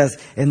 it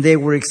says, and they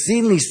were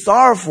exceedingly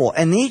sorrowful,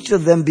 and each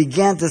of them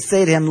began to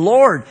say to him,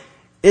 Lord,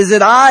 is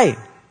it I?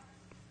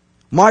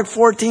 Mark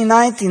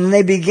 14:19, and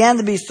they began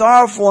to be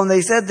sorrowful, and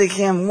they said to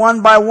him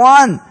one by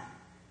one,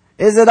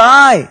 is it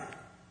I?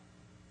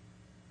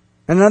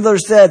 And another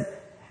said,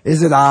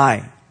 is it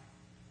I?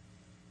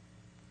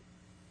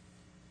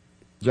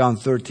 John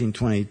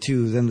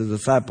 13:22, then the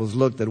disciples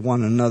looked at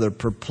one another,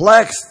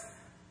 perplexed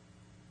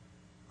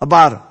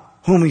about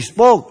whom he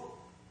spoke.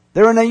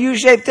 They're in a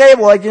U-shaped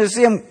table, like you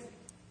see them.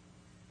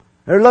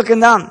 They're looking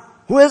down.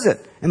 Who is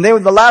it? And they were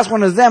the last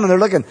one is them, and they're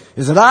looking,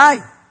 is it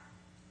I?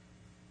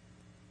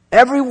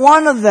 Every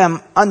one of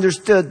them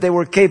understood they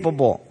were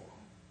capable.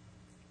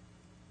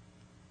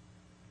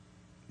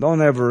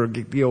 Don't ever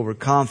be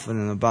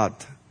overconfident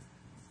about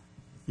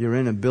your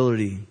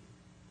inability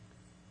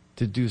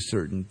to do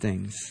certain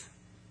things.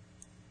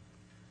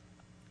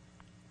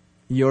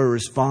 Your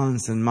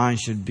response and mine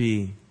should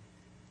be,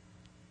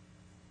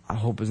 I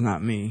hope it's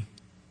not me.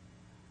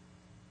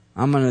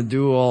 I'm going to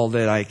do all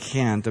that I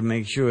can to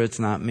make sure it's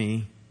not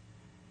me.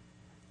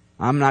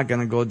 I'm not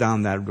going to go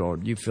down that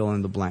road. You fill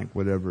in the blank,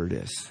 whatever it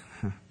is.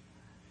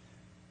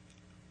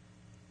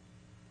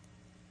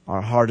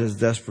 Our heart is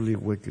desperately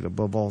wicked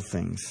above all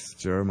things.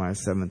 Jeremiah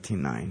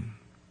 17:9.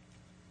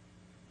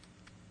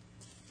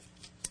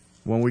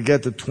 When we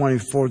get to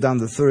 24 down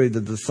to 30,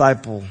 the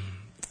disciple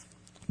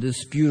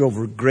dispute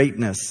over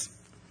greatness.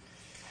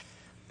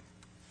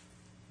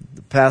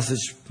 The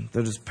passage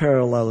that is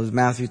parallel is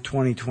Matthew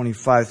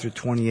 20:25 through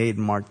 28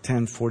 and Mark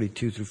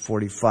 10:42 through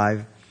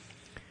 45.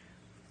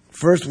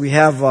 First, we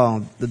have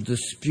the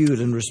dispute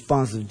and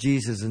response of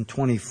Jesus in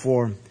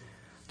 24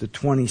 to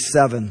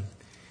 27.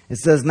 It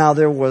says, "Now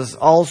there was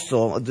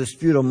also a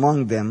dispute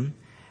among them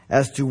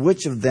as to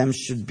which of them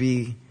should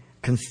be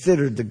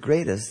considered the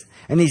greatest.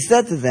 And he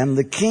said to them,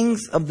 the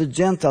kings of the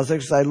Gentiles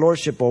exercise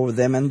lordship over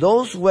them, and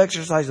those who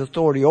exercise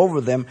authority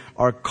over them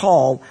are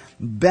called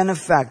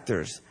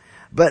benefactors.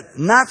 But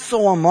not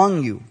so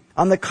among you.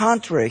 On the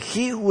contrary,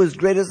 he who is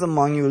greatest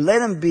among you,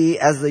 let him be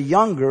as the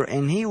younger,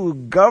 and he who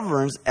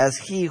governs as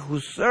he who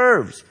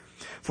serves.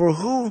 For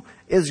who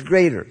is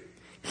greater,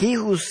 he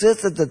who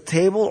sits at the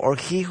table or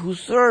he who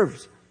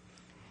serves?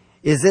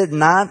 Is it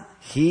not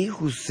he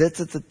who sits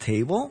at the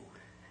table?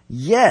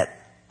 Yet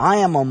I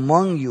am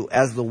among you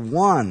as the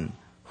one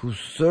who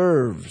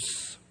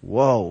serves."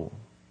 Whoa.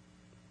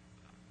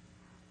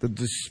 The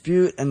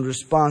dispute and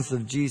response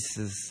of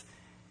Jesus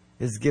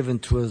is given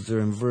to us there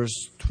in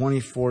verse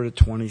 24 to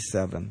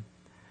 27.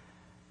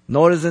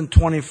 Notice in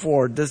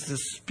 24, this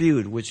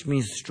dispute, which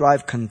means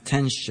strife,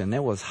 contention,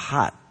 it was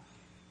hot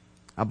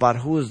about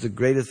who is the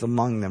greatest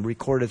among them,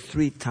 recorded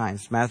 3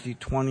 times. Matthew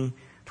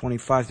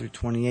 20:25 through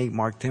 28,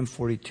 Mark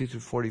 10:42 through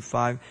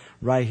 45,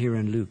 right here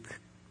in Luke.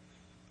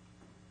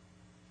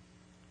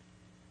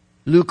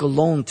 Luke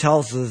alone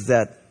tells us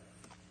that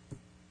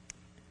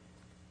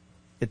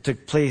it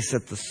took place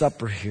at the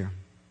supper here.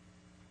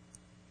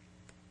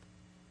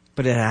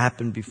 But it had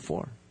happened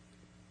before.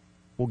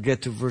 We'll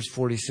get to verse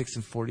 46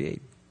 and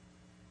 48.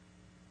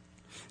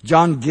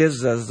 John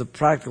gives us the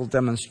practical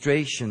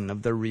demonstration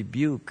of the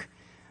rebuke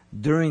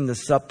during the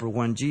supper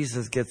when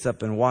Jesus gets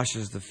up and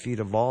washes the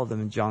feet of all of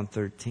them in John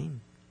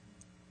 13.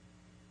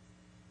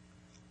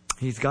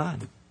 He's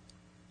God.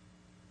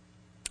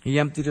 He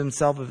emptied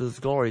himself of his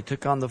glory,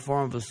 took on the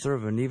form of a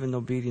servant, even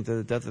obedient to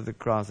the death of the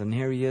cross. And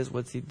here he is.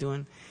 What's he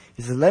doing?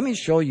 He says, let me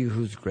show you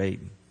who's great.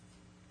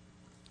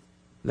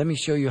 Let me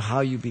show you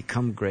how you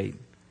become great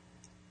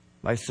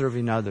by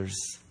serving others.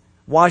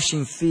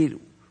 Washing feet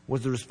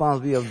was the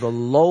responsibility of the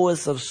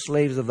lowest of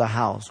slaves of the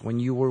house. When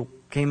you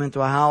came into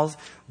a house,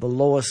 the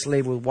lowest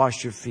slave would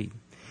wash your feet.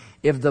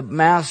 If the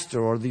master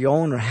or the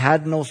owner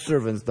had no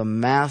servants, the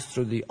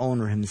master, the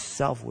owner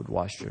himself would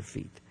wash your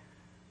feet.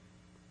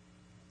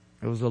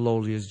 It was the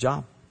lowliest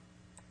job.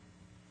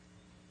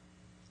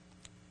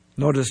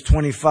 Notice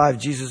 25,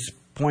 Jesus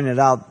pointed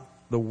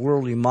out the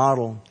worldly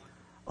model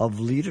of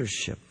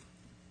leadership.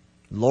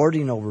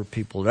 Lording over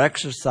people,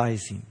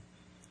 exercising.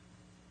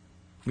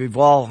 We've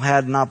all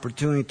had an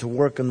opportunity to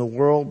work in the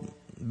world,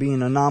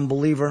 being a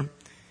non-believer.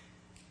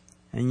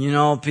 And you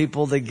know,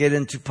 people that get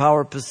into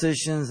power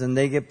positions and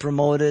they get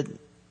promoted.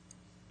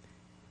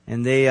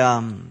 And they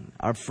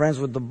are friends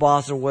with the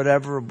boss or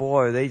whatever.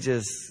 Boy, they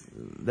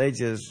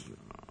just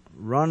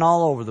run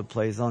all over the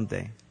place, don't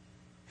they?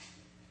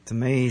 It's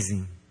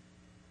amazing.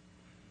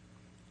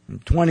 In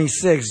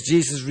 26,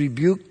 Jesus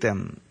rebuked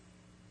them.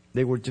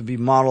 They were to be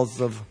models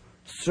of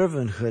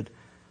servanthood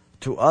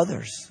to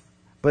others.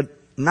 But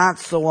not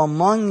so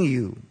among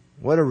you.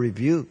 What a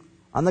rebuke.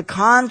 On the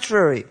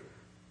contrary,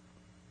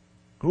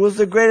 who is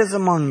the greatest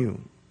among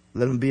you?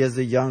 Let him be as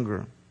the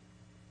younger.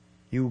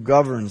 He who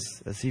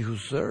governs as he who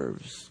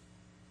serves.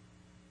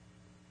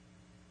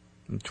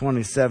 In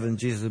 27,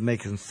 Jesus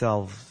makes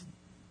himself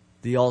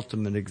the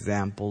ultimate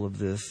example of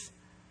this.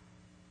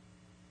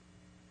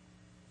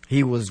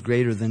 He was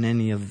greater than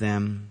any of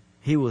them.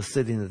 He was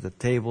sitting at the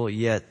table,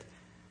 yet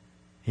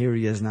here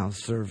he is now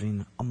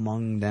serving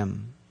among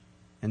them,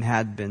 and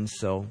had been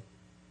so.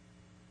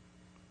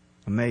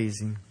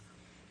 Amazing.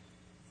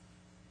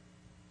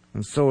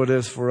 And so it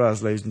is for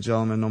us, ladies and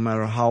gentlemen. No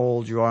matter how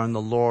old you are in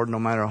the Lord, no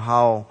matter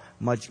how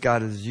much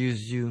God has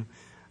used you,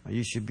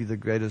 you should be the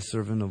greatest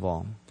servant of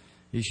all.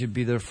 You should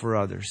be there for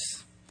others.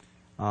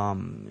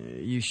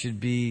 You should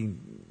be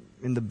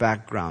in the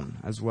background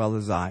as well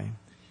as I.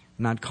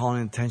 Not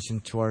calling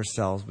attention to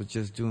ourselves, but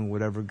just doing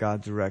whatever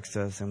God directs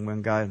us. And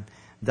when God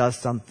does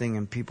something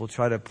and people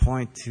try to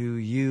point to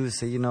you,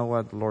 say, you know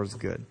what, the Lord's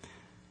good.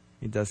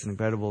 He does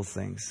incredible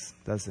things,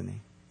 doesn't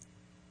he?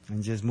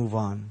 And just move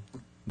on.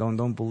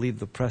 Don't believe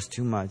the press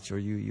too much, or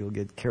you'll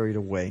get carried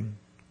away.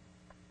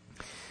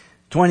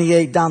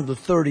 28 down to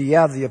 30, you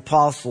have the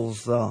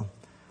apostles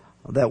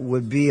that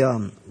would be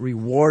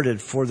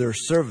rewarded for their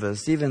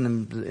service. Even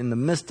in the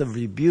midst of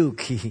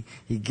rebuke, he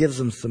gives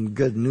them some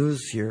good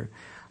news here.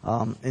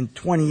 In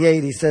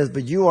 28, he says,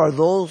 "But you are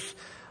those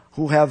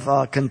who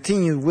have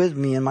continued with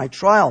me in my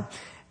trial.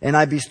 And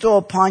I bestow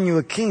upon you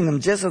a kingdom,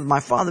 just as my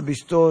Father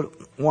bestowed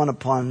one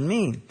upon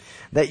me,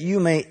 that you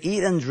may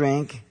eat and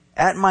drink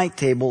at my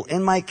table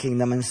in my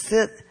kingdom and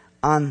sit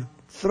on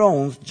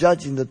thrones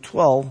judging the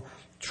 12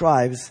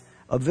 tribes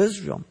of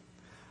Israel.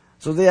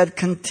 So they had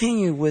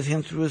continued with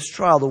him through his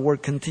trial. The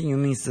word continue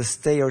means to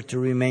stay or to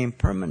remain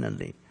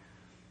permanently.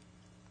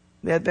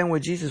 They had been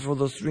with Jesus for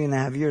those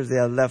 3.5 years. They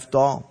had left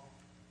all.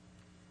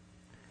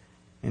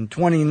 In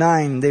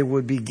 29, they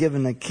would be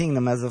given a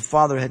kingdom as the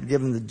Father had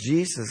given to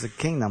Jesus a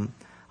kingdom,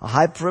 a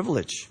high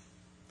privilege.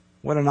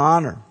 What an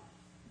honor.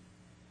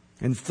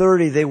 In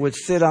 30, they would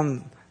sit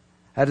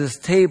at his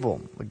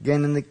table,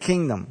 again in the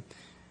kingdom,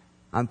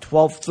 on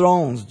 12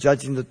 thrones,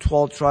 judging the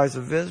 12 tribes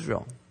of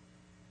Israel.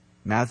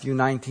 Matthew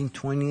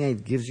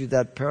 19:28 gives you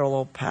that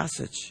parallel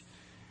passage.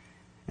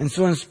 And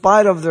so in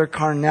spite of their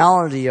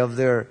carnality, of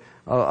their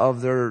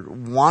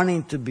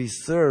wanting to be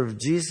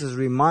served, Jesus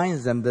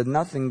reminds them that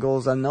nothing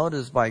goes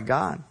unnoticed by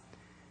God.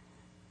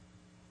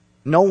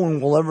 No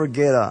one will ever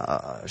get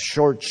a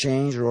short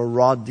change or a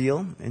raw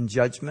deal in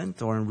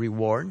judgment or in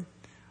reward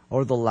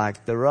or the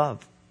lack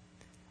thereof.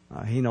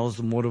 He knows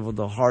the motive of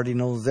the heart. He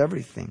knows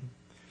everything.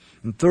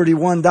 In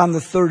 31 down to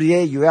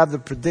 38, you have the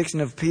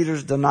prediction of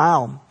Peter's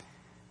denial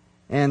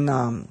and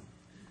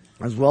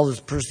as well as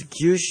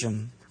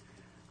persecution.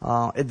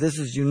 This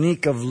is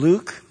unique of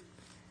Luke.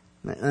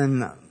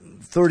 In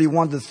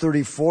 31 to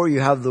 34, you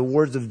have the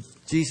words of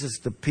Jesus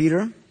to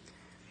Peter.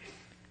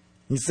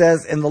 He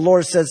says, and the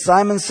Lord said,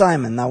 Simon,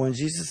 Simon. Now when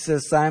Jesus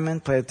says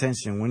Simon, pay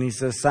attention. When he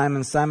says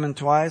Simon, Simon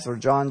twice, or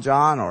John,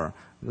 John, or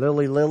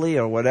Lily, Lily,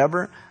 or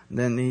whatever,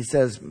 then he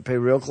says, pay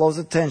real close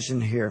attention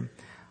here.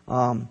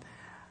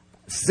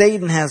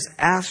 Satan has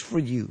asked for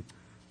you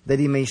that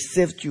he may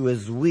sift you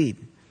as wheat.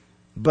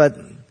 But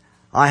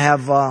I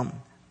have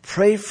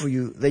prayed for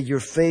you that your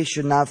faith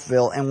should not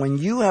fail. And when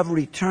you have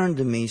returned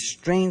to me,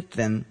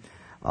 strengthen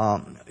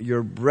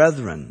your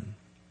brethren.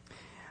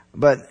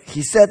 But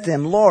he said to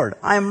him, Lord,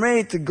 I am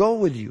ready to go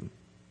with you,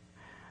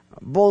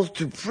 both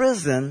to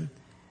prison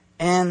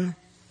and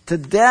to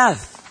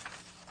death.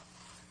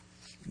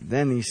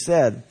 Then he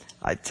said,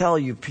 I tell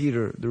you,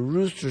 Peter, the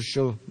rooster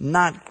shall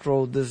not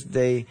crow this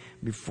day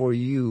before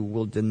you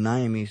will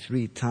deny me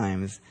 3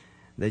 times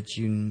that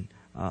you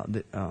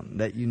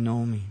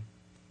know me.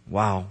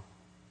 Wow.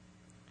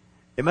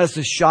 It must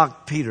have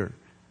shocked Peter.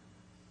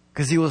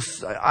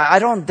 Because I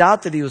don't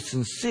doubt that he was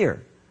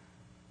sincere.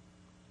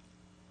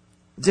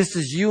 Just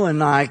as you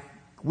and I,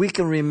 we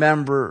can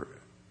remember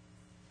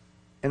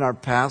in our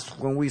past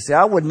when we say,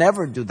 I would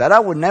never do that. I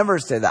would never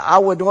say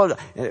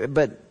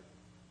that.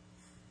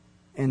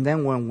 And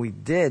then when we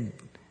did,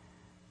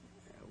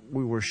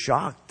 we were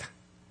shocked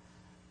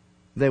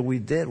that we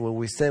did what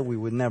we said we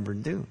would never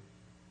do.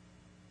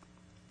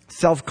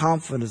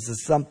 Self-confidence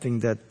is something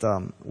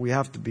that we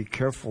have to be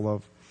careful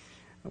of.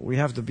 We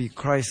have to be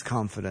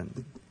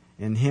Christ-confident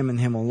in Him and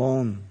Him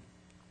alone.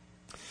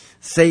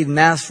 Satan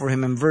asked for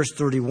him in verse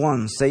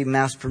 31. Satan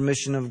asked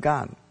permission of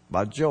God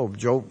about Job.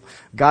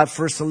 God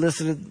first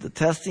solicited the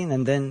testing,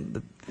 and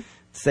then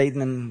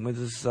Satan and with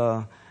his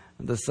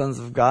the sons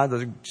of God,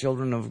 the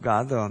children of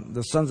God,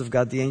 the sons of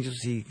God, the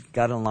angels, he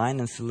got in line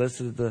and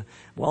solicited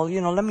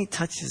let me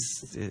touch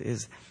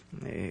his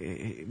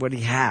what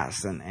he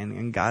has.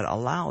 And God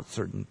allowed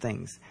certain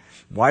things.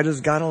 Why does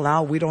God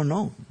allow? We don't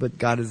know. But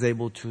God is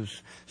able to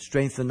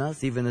strengthen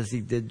us, even as He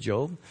did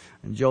Job.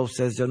 And Job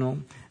says,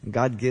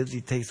 God gives,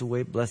 He takes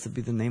away. Blessed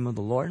be the name of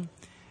the Lord.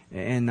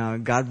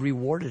 And God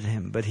rewarded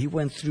him. But he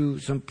went through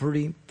some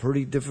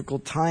pretty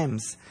difficult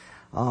times.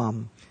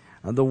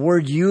 The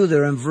word you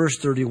there in verse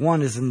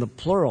 31 is in the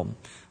plural.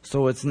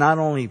 So it's not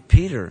only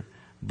Peter,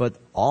 but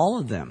all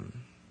of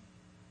them.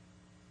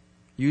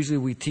 Usually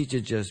we teach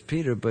it just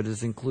Peter, but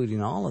it's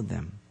including all of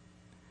them.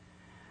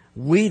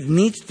 Wheat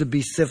needs to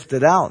be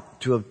sifted out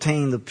to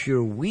obtain the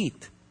pure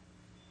wheat.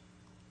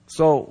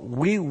 So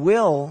we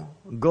will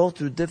go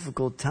through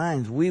difficult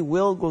times. We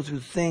will go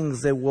through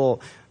things that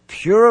will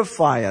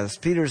purify us.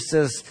 Peter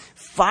says,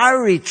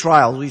 fiery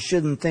trials, we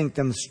shouldn't think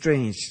them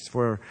strange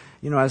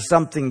as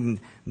something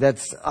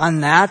that's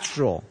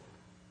unnatural.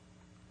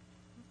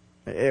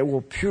 It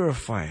will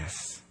purify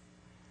us.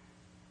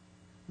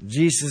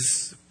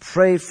 Jesus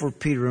prayed for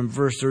Peter in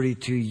verse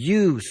 32,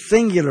 you,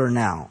 singular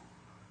now,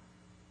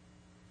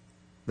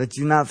 that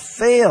you not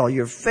fail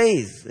your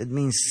faith. It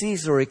means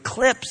cease or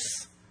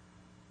eclipse.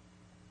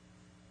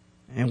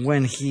 And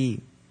when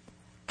he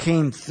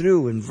came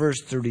through in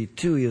verse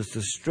 32, he was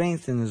to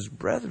strengthen his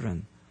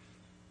brethren.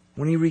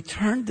 When he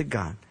returned to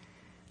God,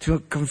 to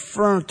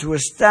confirm, to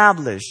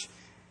establish,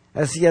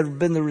 as he had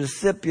been the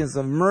recipients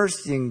of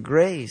mercy and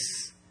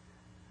grace,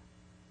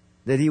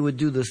 that he would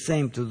do the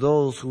same to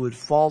those who would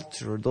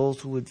falter or those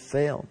who would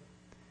fail.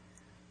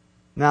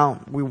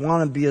 Now, we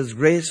want to be as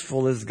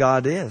graceful as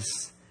God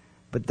is,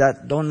 but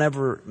don't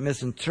ever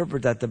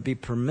misinterpret that to be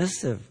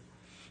permissive.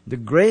 The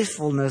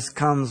gracefulness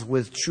comes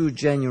with true,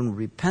 genuine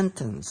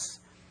repentance.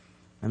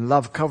 And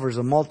love covers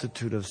a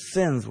multitude of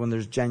sins when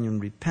there's genuine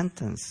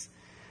repentance.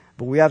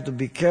 But we have to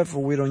be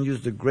careful we don't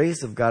use the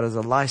grace of God as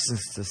a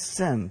license to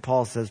sin.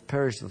 Paul says,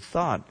 perish the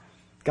thought.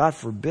 God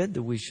forbid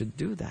that we should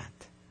do that.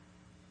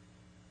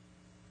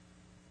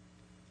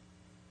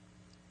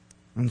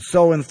 And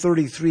so in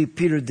 33,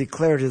 Peter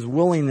declared his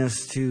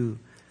willingness to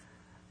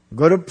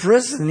go to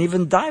prison and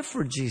even die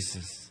for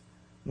Jesus.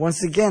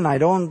 Once again, I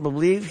don't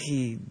believe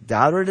he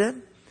doubted it,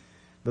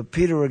 but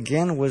Peter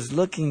again was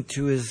looking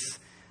to his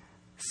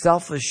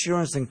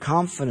self-assurance and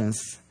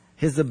confidence,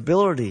 his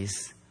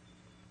abilities.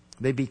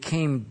 They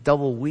became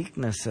double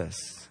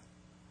weaknesses.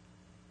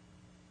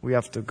 We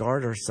have to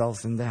guard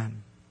ourselves in that.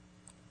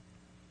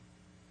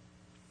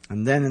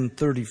 And then in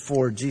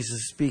 34,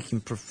 Jesus speaking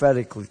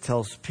prophetically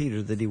tells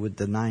Peter that he would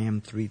deny him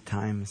 3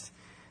 times.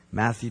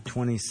 Matthew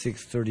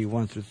 26,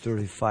 31 through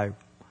 35.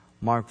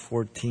 Mark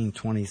 14,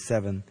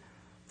 27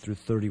 through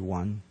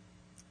 31.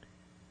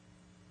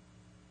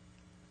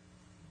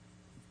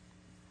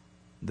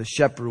 The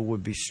shepherd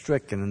would be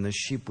stricken and the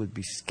sheep would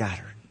be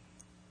scattered.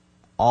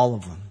 All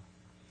of them.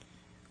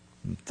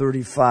 In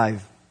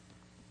 35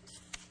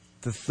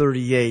 to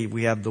 38,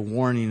 we have the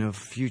warning of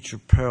future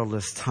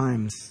perilous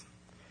times.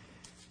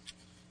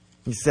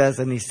 He says,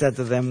 and he said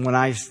to them, when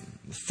I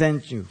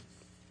sent you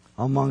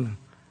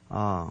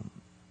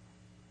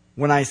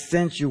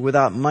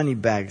without money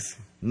bags,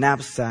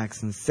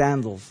 knapsacks, and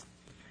sandals,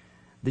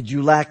 did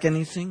you lack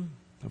anything?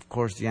 Of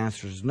course, the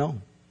answer is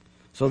no.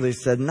 So they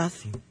said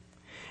nothing.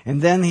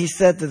 And then he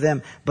said to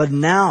them, but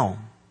now,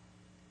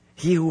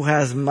 he who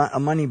has a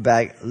money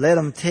bag, let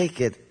him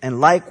take it, and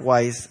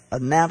likewise a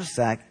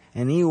knapsack,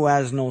 and he who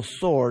has no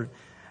sword,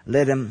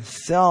 let him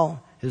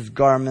sell his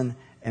garment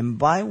and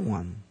buy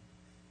one.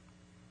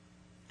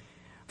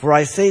 For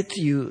I say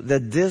to you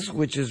that this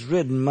which is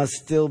written must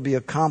still be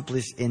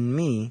accomplished in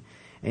me,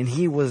 and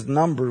he was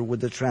numbered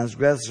with the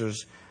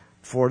transgressors,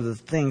 for the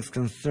things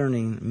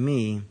concerning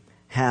me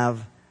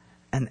have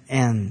an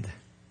end.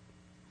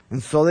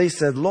 And so they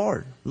said,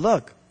 Lord,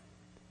 look,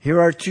 here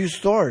are 2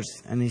 stores.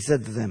 And he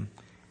said to them,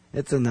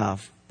 it's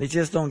enough. They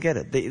just don't get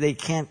it. They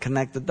can't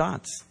connect the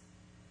dots.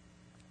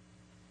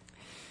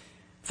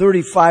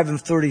 35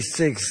 and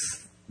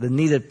 36, the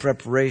needed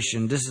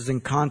preparation. This is in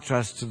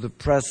contrast to the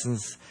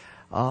presence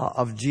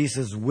of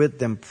Jesus with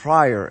them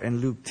prior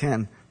in Luke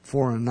 10,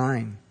 4 and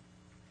 9,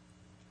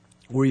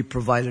 where he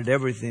provided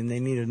everything. They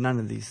needed none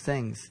of these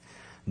things.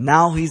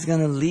 Now he's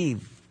going to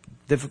leave.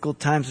 Difficult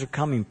times are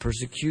coming.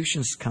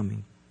 Persecution's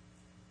coming.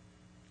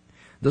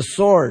 The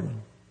sword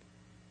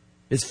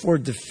is for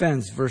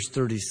defense, verse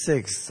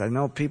 36. I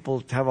know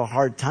people have a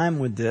hard time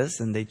with this,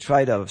 and they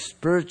try to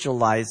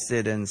spiritualize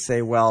it and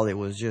say, well, it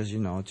was just,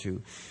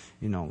 to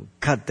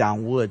cut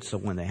down wood so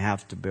when they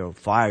have to build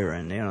fire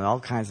and,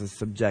 all kinds of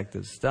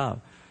subjective stuff.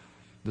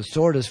 The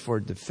sword is for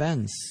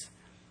defense.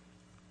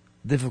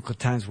 Difficult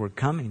times were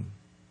coming.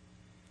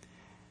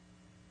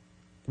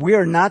 We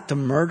are not to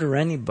murder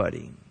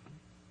anybody.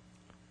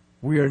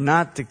 We are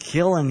not to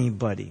kill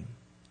anybody.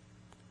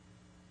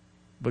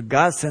 But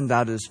God sent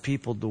out His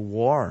people to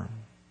war.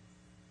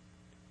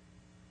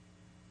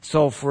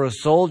 So for a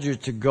soldier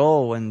to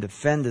go and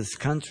defend his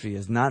country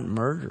is not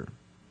murder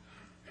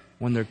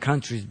when their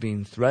country is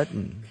being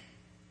threatened.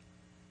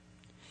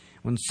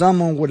 When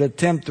someone would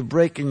attempt to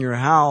break in your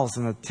house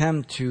and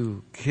attempt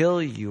to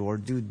kill you or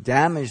do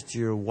damage to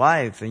your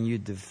wife and you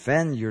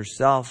defend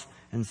yourself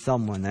and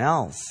someone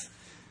else,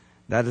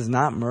 that is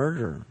not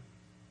murder.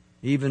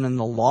 Even in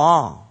the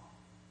law,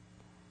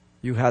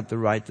 you had the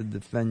right to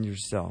defend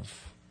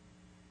yourself.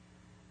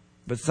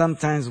 But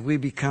sometimes we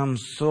become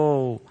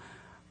so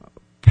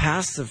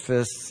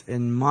pacifists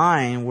in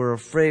mind, we're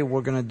afraid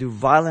we're going to do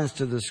violence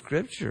to the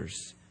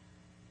Scriptures.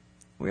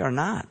 We are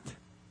not.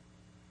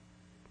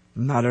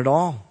 Not at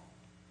all.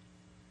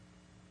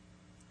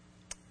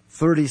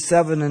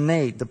 37 and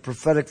 8, the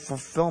prophetic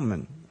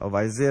fulfillment of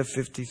Isaiah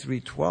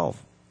 53:12,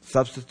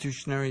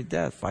 substitutionary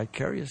death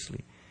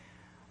vicariously.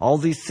 All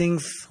these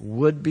things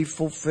would be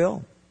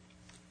fulfilled.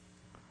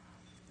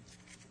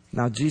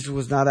 Now, Jesus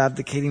was not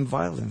advocating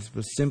violence,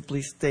 but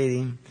simply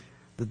stating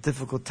the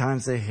difficult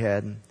times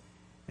ahead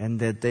and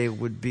that they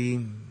would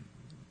be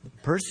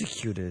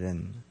persecuted.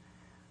 And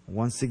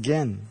once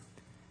again,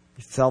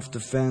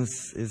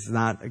 self-defense is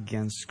not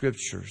against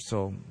Scripture.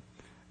 So,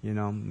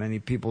 many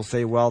people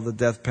say, well, the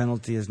death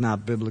penalty is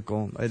not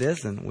biblical. It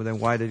isn't. Well, then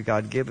why did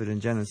God give it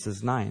in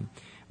Genesis 9?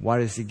 Why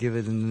does He give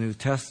it in the New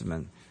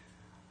Testament?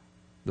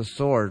 The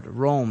sword,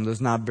 Rome does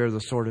not bear the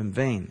sword in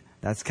vain.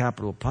 That's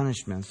capital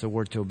punishment, so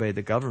we're to obey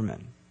the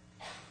government.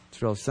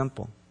 It's real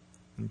simple.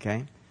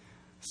 Okay?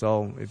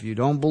 So if you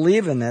don't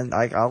believe in it,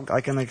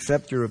 I can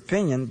accept your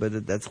opinion,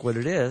 but that's what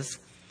it is.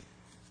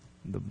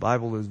 The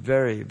Bible is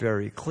very,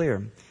 very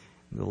clear.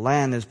 The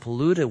land is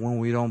polluted when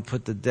we don't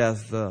put to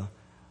death the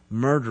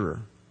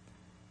murderer.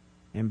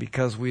 And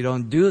because we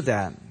don't do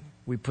that,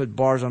 we put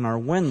bars on our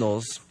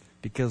windows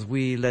because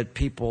we let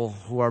people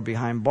who are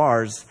behind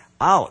bars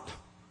out.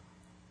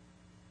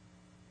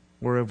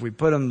 Where if we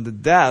put them to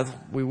death,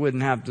 we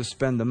wouldn't have to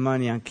spend the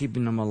money on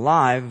keeping them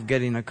alive,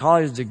 getting a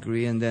college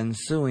degree, and then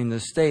suing the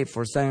state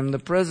for sending them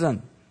to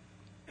prison.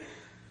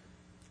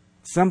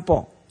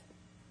 Simple.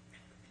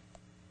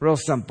 Real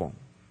simple.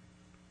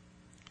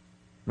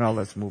 Well,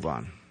 let's move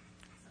on.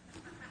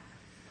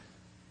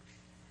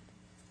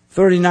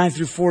 39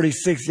 through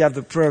 46, you have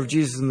the prayer of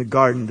Jesus in the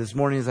garden. This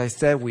morning, as I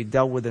said, we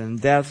dealt with it in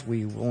depth.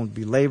 We won't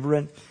belabor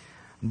it.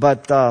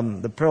 But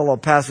the parallel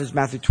passage,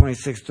 Matthew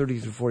 26, 30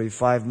 through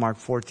 45, Mark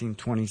 14,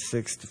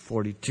 26 to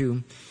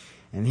 42.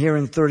 And here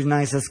in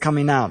 39 it says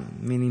coming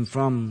out, meaning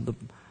from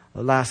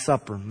the Last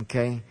Supper,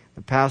 okay?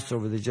 The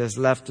Passover, they just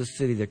left the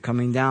city. They're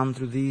coming down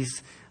through the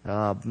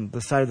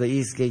side of the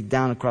east gate,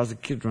 down across the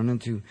Kidron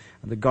into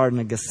the Garden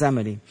of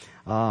Gethsemane.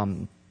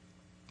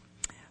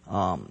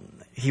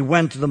 He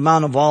went to the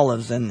Mount of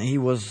Olives, and he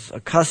was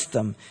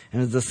accustomed,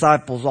 and his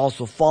disciples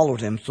also followed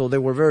him. So they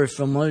were very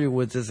familiar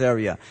with this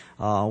area.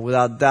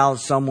 Without doubt,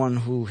 someone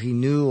who he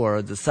knew or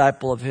a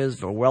disciple of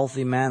his, or a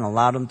wealthy man,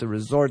 allowed him to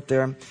resort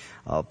there.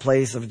 A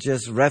place of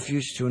just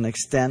refuge to an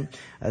extent.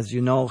 As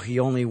you know, he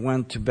only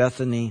went to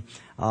Bethany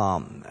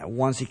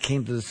once he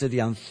came to the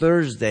city on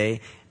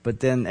Thursday,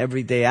 but then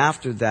every day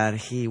after that,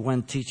 he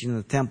went teaching in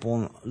the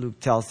temple, Luke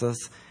tells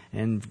us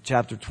in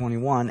chapter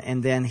 21,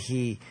 and then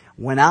he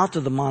went out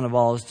to the Mount of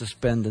Olives to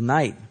spend the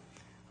night,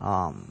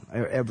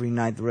 every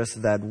night the rest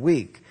of that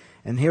week.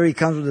 And here he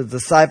comes with the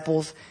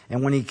disciples,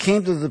 and when he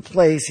came to the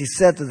place, he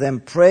said to them,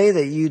 "Pray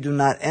that you do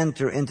not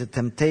enter into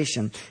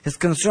temptation." His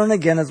concern,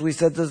 again, as we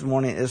said this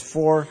morning, is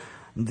for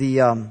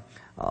the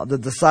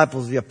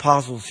disciples, the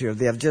apostles here.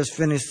 They have just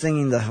finished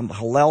singing the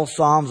Hallel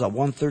Psalms at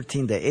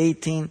 113 to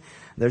 18.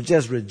 They're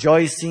just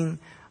rejoicing.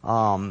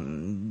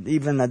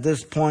 Even at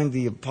this point,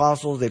 the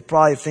apostles, they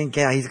probably think,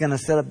 yeah, he's going to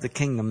set up the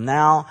kingdom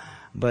now.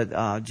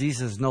 But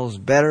Jesus knows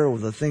better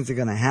the things that are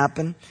going to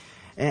happen.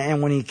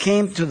 And when he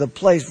came to the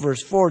place,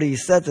 verse 40, he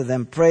said to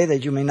them, "Pray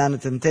that you may not enter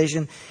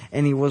temptation."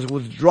 And he was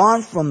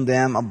withdrawn from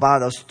them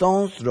about a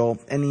stone's throw,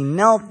 and he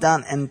knelt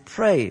down and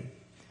prayed.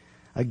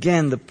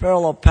 Again, the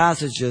parallel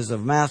passages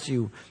of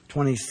Matthew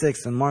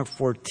 26 and Mark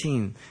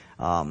 14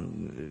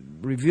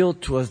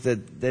 revealed to us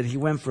that he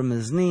went from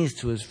his knees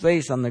to his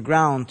face on the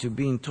ground to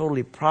being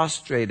totally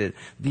prostrated.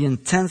 The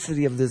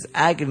intensity of this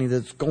agony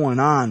that's going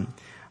on.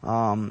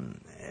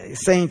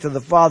 Saying to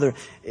the Father,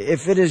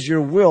 "If it is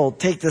your will,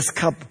 take this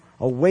cup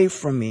away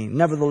from me.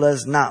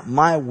 Nevertheless, not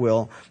my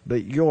will,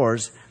 but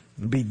yours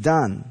be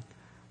done."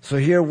 So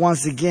here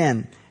once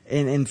again,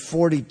 in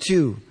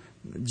 42,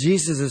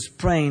 Jesus is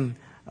praying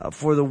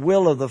for the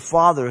will of the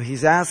Father.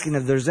 He's asking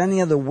if there's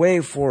any other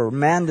way for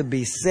man to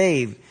be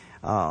saved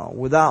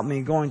without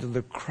me going to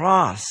the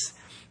cross.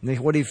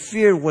 What he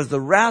feared was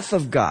the wrath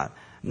of God,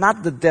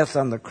 not the death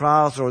on the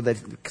cross or that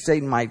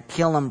Satan might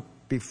kill him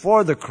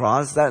before the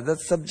cross.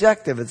 That's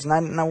subjective. It's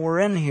not we're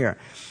in here.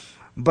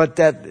 But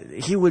that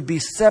he would be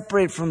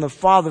separated from the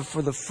Father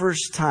for the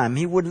first time.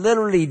 He would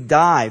literally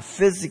die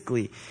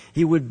physically.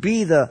 He would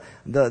be the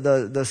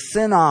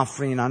sin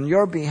offering on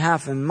your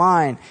behalf and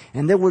mine.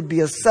 And there would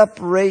be a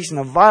separation,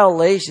 a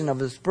violation of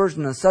his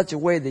person in such a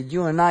way that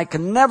you and I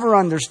can never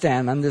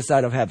understand on this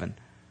side of heaven.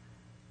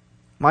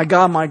 My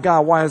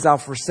God, why hast thou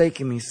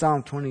forsaken me?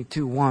 Psalm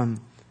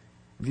 22:1.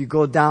 If you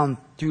go down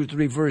 2 or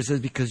 3 verses,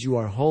 because you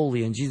are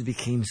holy, and Jesus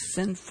became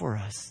sin for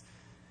us.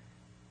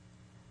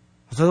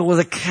 So there was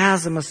a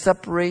chasm, a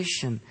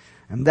separation.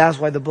 And that's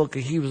why the book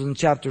of Hebrews in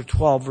chapter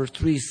 12, verse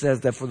 3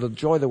 says that for the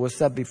joy that was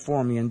set before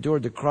him, he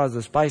endured the cross,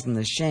 despising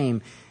the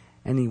shame,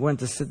 and he went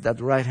to sit at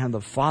the right hand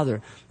of the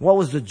Father. What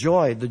was the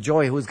joy? The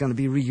joy he was going to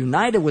be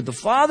reunited with the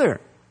Father.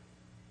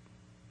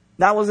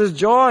 That was his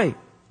joy.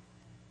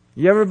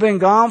 You ever been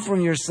gone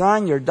from your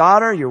son, your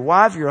daughter, your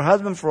wife, your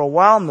husband for a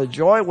while, and the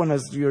joy when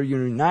you're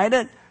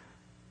united?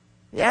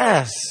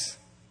 Yes.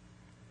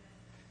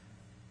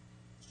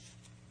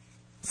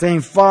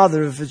 Saying,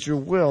 "Father, if it's your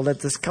will,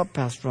 let this cup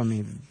pass from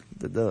me."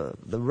 The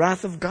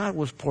wrath of God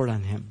was poured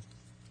on him.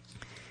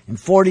 In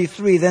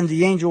 43, then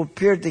the angel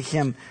appeared to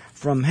him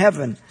from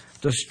heaven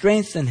to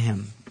strengthen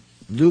him.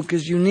 Luke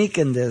is unique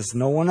in this.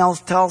 No one else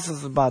tells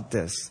us about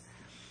this.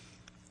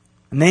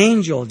 An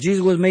angel.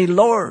 Jesus was made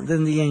lower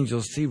than the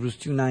angels, Hebrews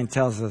 2:9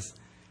 tells us.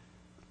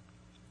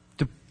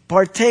 To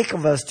partake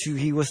of us too,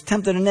 he was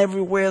tempted in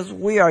every way as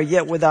we are,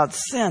 yet without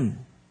sin.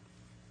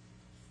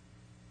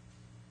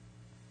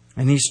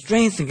 And he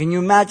strengthened. Can you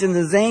imagine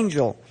this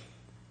angel?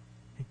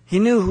 He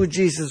knew who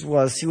Jesus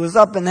was. He was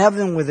up in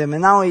heaven with him.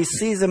 And now he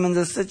sees him in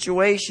this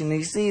situation.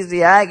 He sees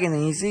the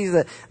agony. He sees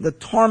the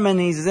torment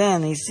he's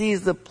in. He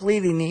sees the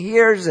pleading. He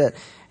hears it.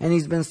 And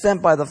he's been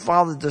sent by the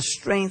Father to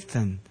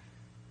strengthen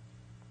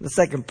the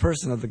second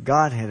person of the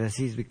Godhead as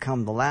he's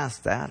become the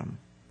last Adam.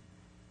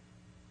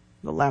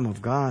 The Lamb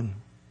of God.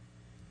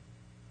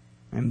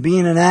 And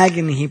being in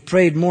agony, he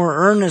prayed more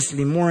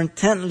earnestly, more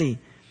intently.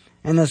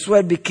 And the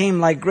sweat became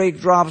like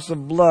great drops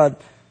of blood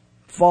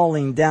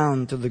falling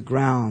down to the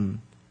ground.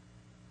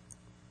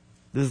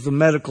 This is the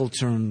medical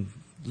term.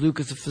 Luke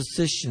is a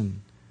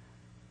physician.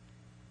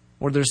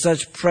 Where there's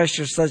such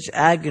pressure, such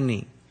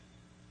agony,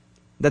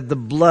 that the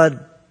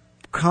blood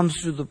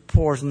comes through the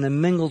pores and then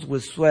mingles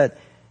with sweat.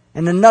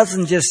 And it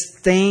doesn't just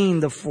stain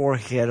the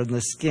forehead and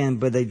the skin,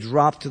 but they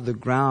drop to the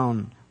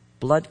ground.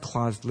 Blood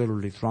clots,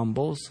 literally,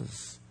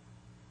 thrombosis.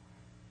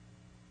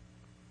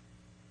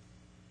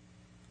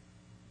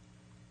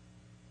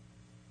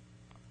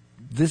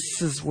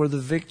 This is where the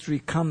victory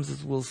comes,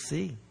 as we'll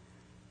see.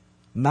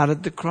 Not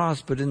at the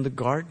cross, but in the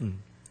garden.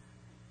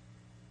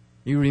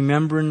 You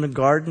remember in the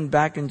garden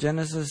back in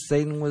Genesis,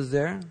 Satan was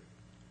there?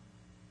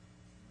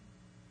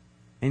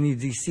 And he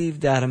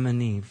deceived Adam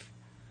and Eve.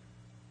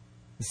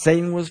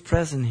 Satan was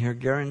present here,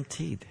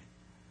 guaranteed.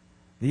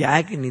 The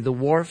agony, the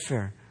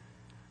warfare.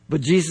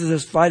 But Jesus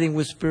is fighting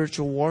with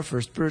spiritual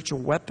warfare, spiritual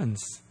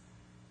weapons.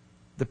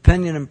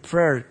 Depending on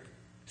prayer,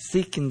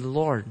 seeking the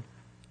Lord,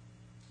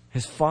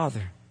 His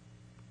Father.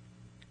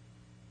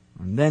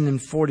 And then in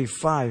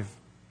 45,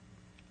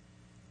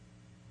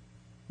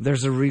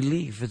 there's a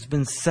relief. It's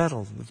been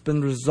settled. It's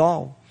been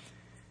resolved.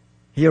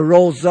 He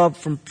arose up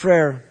from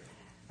prayer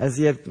as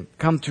He had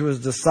come to His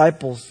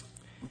disciples,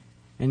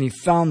 and He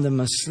found them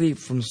asleep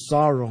from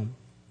sorrow.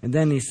 And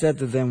then He said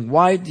to them,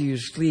 "Why do you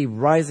sleep?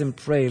 Rise and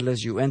pray,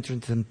 lest you enter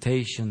into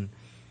temptation."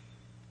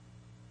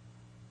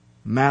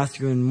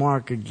 Matthew and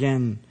Mark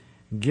again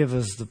give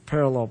us the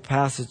parallel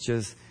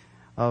passages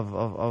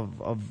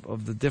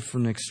of the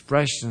different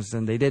expressions,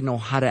 and they didn't know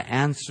how to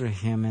answer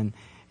Him,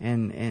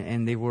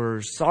 and they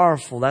were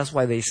sorrowful. That's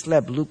why they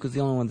slept. Luke is the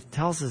only one that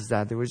tells us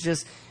that. They were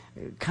just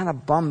kind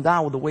of bummed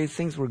out with the way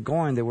things were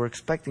going. They were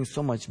expecting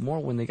so much more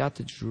when they got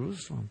to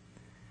Jerusalem.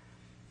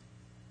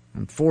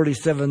 And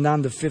 47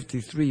 down to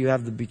 53, you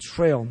have the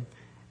betrayal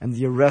and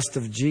the arrest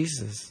of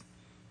Jesus.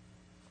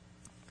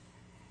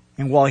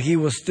 And while He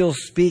was still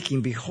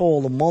speaking,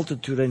 behold, a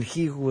multitude, and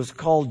he who was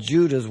called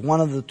Judas, one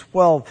of the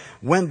 12,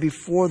 went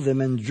before them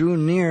and drew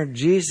near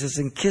Jesus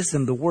and kissed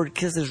Him. The word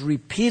kiss is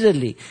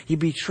repeatedly. He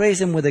betrays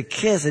Him with a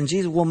kiss, and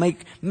Jesus will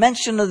make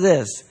mention of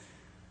this.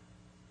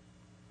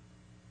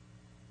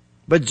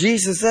 But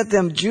Jesus said to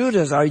them,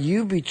 "Judas, are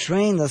you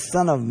betraying the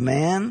Son of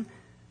Man?"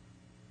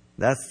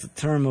 That's the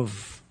term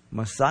of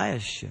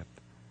Messiahship.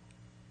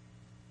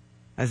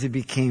 As He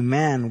became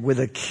man, with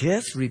a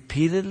kiss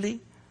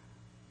repeatedly.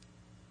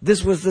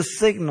 This was the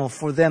signal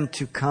for them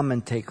to come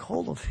and take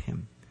hold of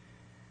Him.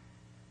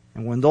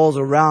 And when those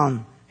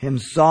around Him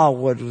saw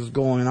what was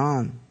going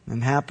on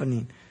and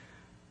happening,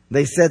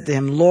 they said to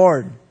Him,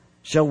 "Lord,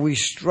 shall we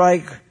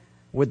strike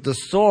with the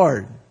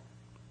sword?"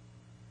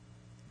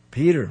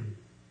 Peter,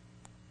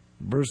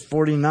 verse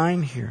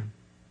 49 here.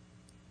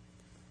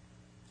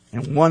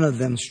 And one of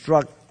them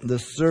struck the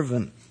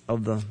servant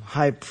of the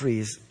high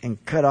priest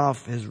and cut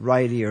off his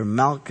right ear.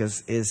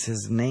 Malchus is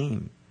his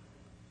name.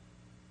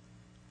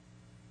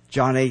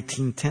 John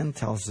 18:10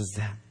 tells us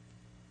that.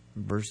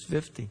 Verse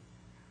 50.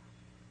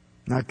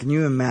 Now can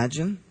you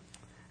imagine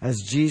as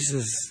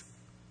Jesus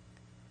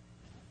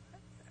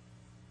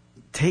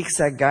takes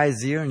that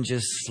guy's ear and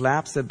just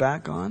slaps it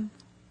back on?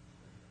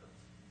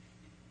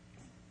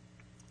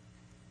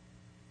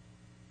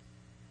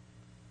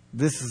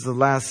 This is the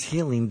last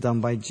healing done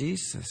by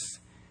Jesus.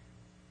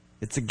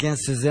 It's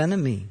against His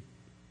enemy.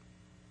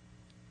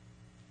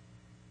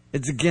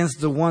 It's against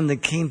the one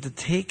that came to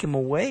take Him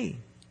away.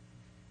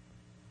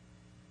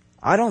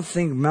 I don't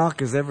think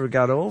Malchus ever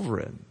got over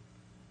it.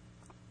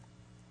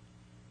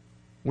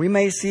 We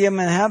may see him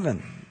in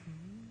heaven.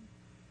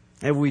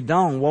 If we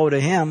don't, woe to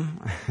him.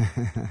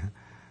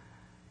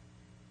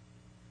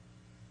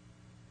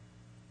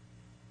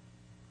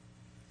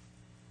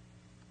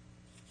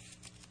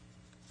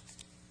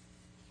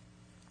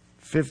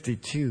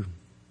 52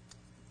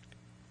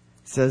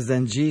 says,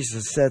 "Then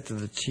Jesus said to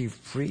the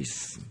chief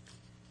priests,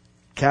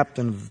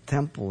 captain of the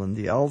temple, and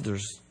the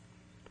elders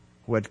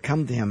who had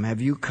come to Him, 'Have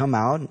you come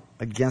out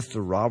against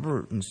a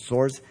robber and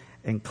swords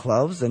and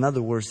clubs?'" In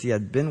other words, He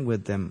had been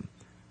with them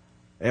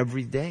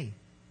every day.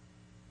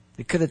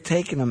 They could have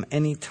taken Him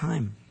any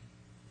time.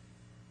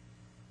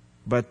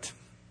 But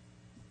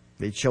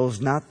they chose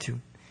not to.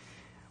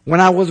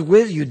 "When I was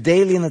with you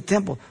daily in the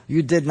temple,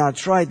 you did not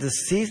try to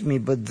seize me,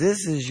 but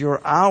this is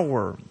your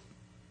hour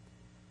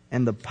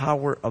and the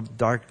power of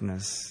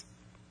darkness."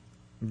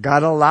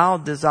 God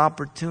allowed this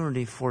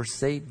opportunity for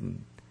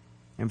Satan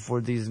and for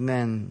these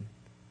men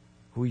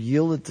who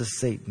yielded to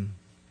Satan.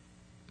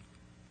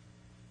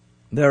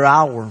 Their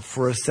hour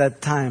for a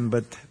set time,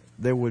 but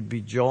there would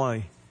be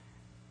joy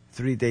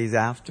 3 days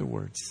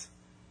afterwards.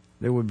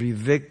 There would be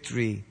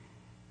victory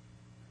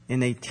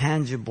in a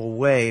tangible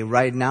way.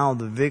 Right now,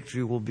 the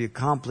victory will be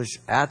accomplished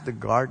at the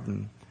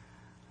garden,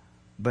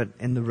 but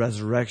in the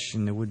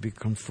resurrection, it would be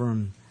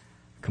confirmed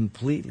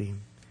completely.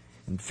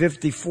 In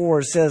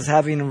 54, it says,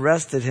 "Having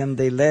arrested Him,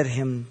 they led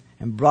Him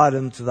and brought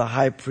Him to the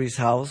high priest's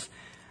house,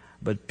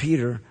 but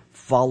Peter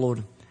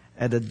followed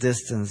at a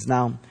distance."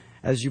 Now,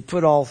 as you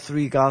put all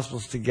three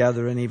Gospels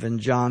together, and even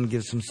John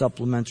gives some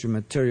supplementary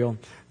material,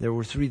 there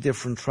were 3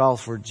 different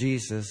trials for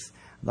Jesus.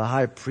 The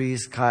high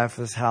priest,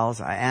 Caiaphas' house,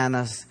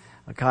 Annas,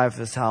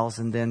 Caiaphas' house,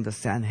 and then the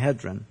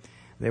Sanhedrin.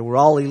 They were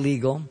all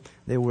illegal.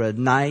 They were at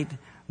night.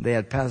 They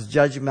had passed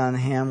judgment on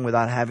Him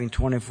without having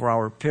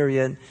 24-hour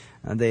period.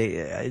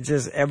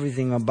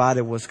 Everything about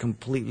it was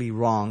completely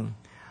wrong.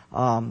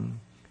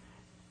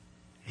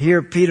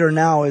 Here Peter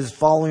now is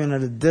following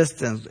at a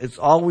distance. It's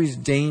always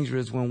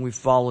dangerous when we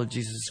follow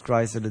Jesus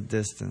Christ at a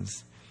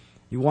distance.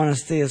 You want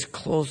to stay as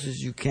close as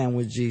you can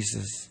with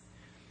Jesus.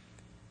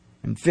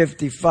 In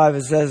 55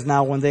 it says,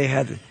 "Now when they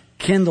had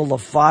kindled a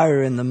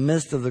fire in the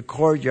midst of the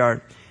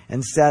courtyard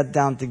and sat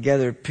down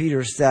together.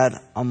 Peter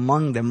sat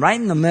among them, right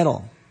in the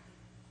middle.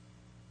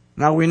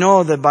 Now we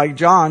know that by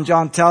John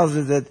tells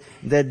us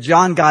that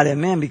John got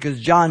him in because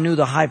John knew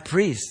the high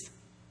priest.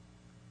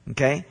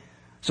 Okay?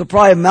 So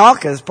probably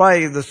Malchus,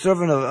 probably the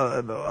servant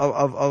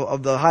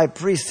of the high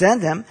priest,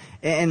 sent him,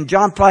 and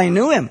John probably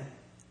knew him.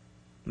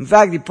 In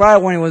fact,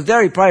 when he was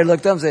there, he probably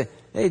looked up and said,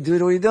 "Hey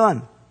dude, what are you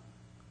doing?"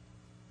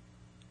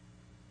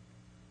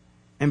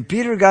 And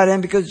Peter got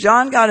in because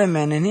John got him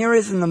in, and here he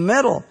is in the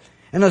middle.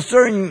 And a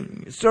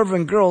certain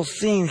servant girl,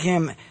 seeing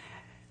him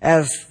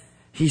as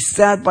he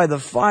sat by the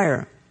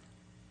fire,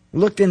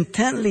 looked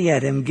intently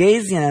at him,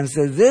 gazing at him, and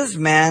said, "This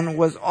man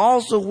was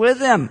also with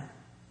him."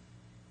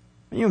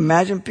 Can you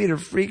imagine? Peter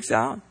freaks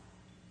out.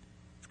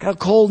 It's got a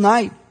cold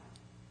night.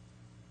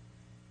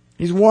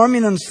 He's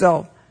warming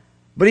himself.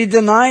 But he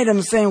denied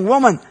him, saying,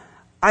 "Woman,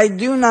 I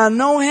do not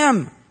know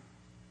him."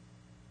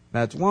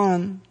 That's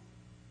one.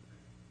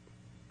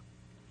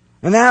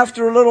 And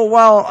after a little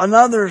while,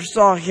 another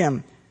saw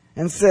him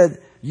and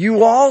said,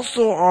 "You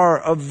also are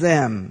of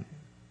them."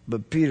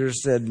 But Peter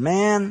said,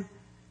 "Man,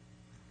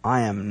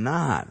 I am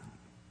not."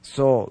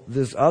 So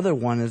this other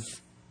one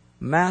is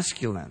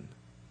masculine,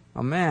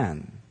 a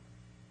man.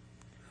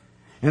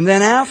 And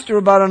then after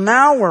about an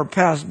hour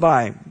passed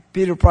by,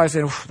 Peter probably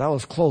said, "That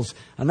was close.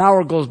 An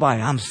hour goes by,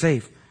 I'm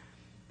safe."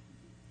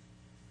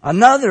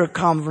 Another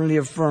confidently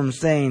affirmed,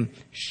 saying,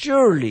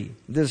 "Surely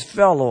this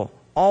fellow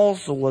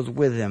also was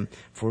with him,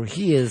 for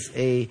he is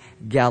a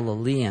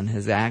Galilean."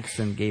 His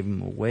accent gave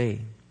him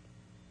away.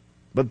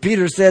 But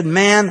Peter said,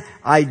 "Man,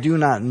 I do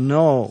not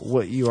know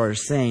what you are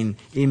saying."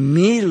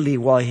 Immediately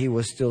while he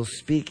was still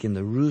speaking,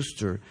 the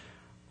rooster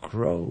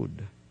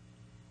crowed.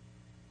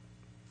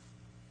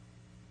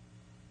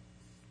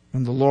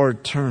 And the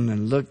Lord turned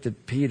and looked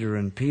at Peter,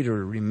 and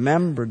Peter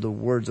remembered the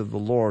words of the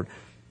Lord,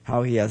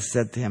 how he has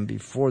said to him,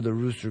 "Before the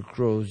rooster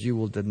crows, you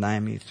will deny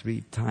me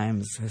 3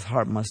 times." His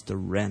heart must have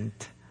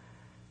rent.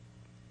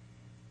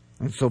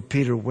 And so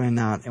Peter went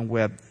out and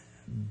wept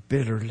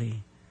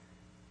bitterly.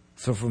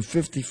 So from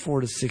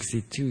 54 to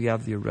 62, you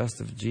have the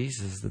arrest of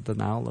Jesus, the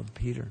denial of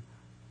Peter.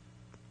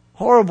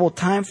 Horrible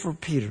time for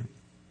Peter.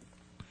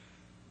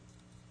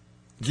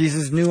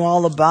 Jesus knew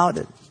all about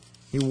it.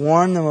 He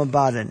warned them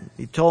about it.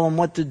 He told them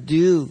what to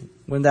do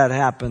when that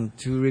happened,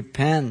 to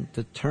repent,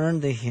 to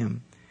turn to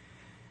Him.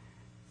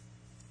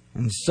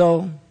 And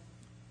so,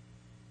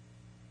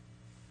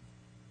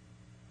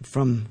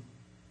 from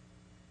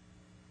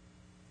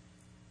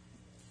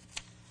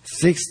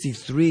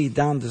 63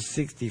 down to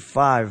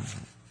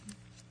 65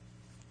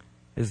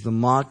 is the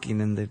mocking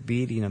and the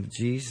beating of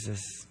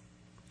Jesus.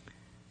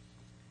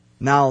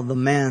 Now the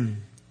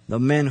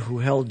men who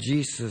held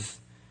Jesus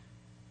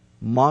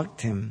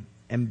mocked Him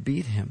and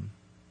beat Him.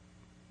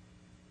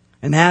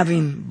 And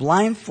having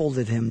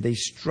blindfolded Him, they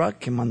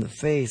struck Him on the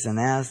face and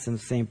asked Him,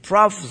 saying,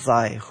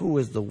 "Prophesy, who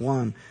is the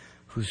one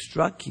who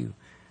struck you?"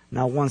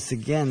 Now once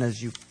again,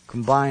 as you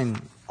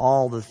combine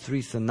all the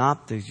 3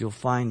 synoptics, you'll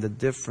find the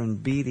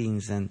different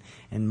beatings and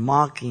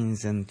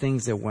mockings and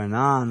things that went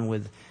on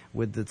with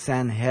the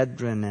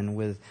Sanhedrin and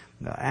with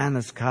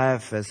Annas,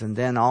 Caiaphas, and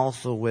then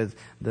also with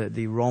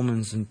the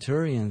Roman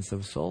centurions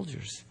of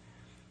soldiers.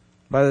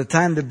 By the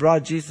time they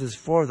brought Jesus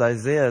forth,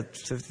 Isaiah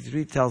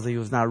 53 tells us He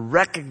was not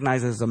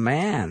recognized as a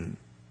man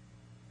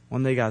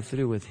when they got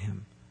through with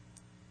Him.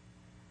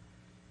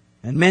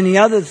 And many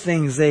other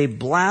things they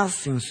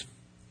blasphemingly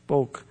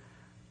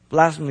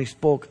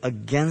spoke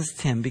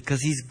against Him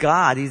because He's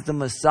God, He's the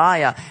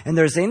Messiah. And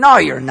they're saying, "No,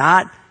 you're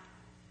not."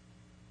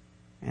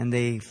 And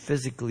they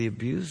physically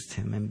abused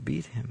Him and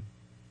beat Him,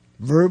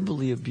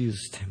 verbally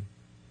abused Him.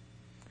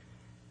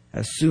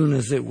 As soon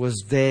as it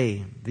was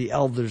day, the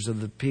elders of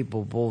the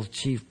people, both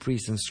chief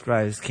priests and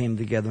scribes, came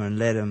together and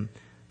led Him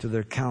to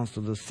their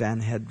council, the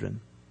Sanhedrin.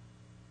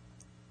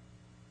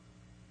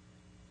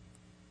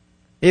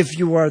 "If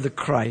you are the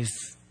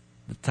Christ,"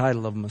 the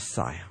title of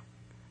Messiah,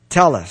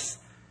 "tell us."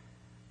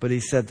 But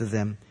He said to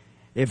them,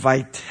 "If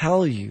I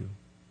tell you,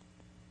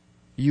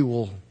 you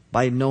will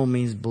by no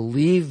means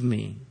believe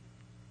me.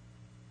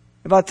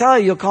 If I tell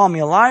you, you'll call me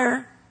a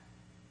liar.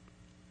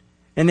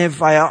 And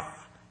if I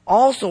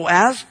also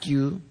ask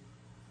you,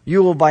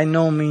 you will by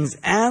no means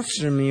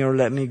answer me or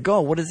let me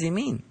go." What does He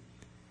mean?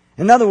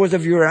 In other words,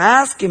 if you're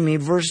asking me,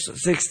 verse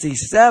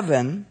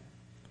 67,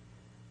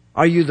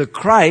 "Are you the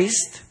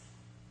Christ?"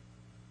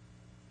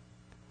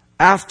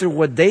 after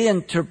what they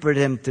interpret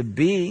Him to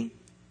be,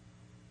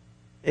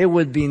 it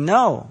would be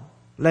no.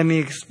 Let me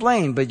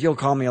explain, but you'll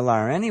call me a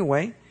liar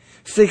anyway.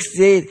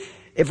 68,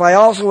 "If I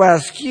also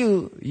ask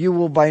you, you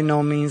will by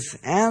no means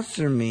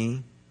answer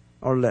me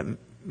or let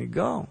me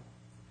go."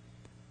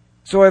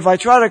 So if I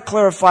try to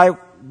clarify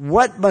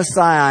what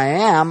Messiah I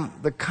am,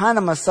 the kind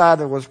of Messiah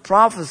that was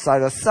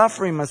prophesied, a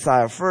suffering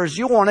Messiah first,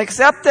 you won't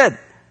accept it.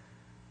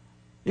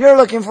 You're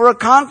looking for a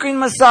conquering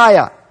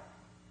Messiah.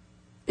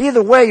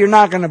 Either way, you're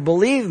not going to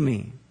believe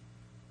me.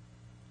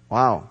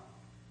 Wow.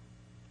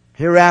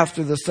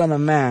 "Hereafter the Son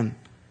of Man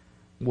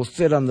will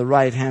sit on the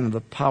right hand of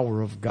the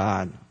power of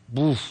God."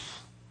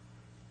 Oof.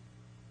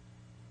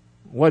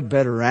 What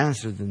better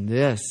answer than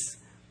this?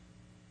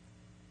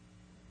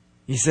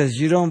 He says,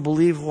 you don't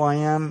believe who I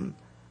am?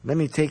 Let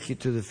me take you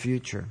to the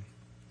future.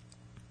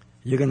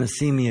 You're going to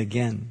see me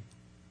again.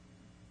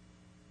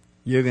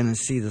 You're going to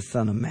see the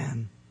Son of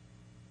Man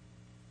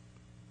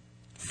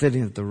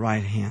sitting at the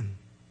right hand.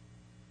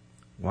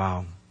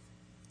 Wow.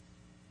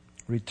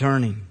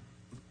 Returning.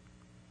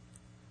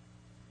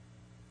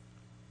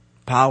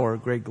 Power,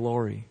 great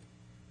glory.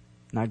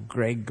 Not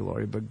great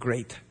glory, but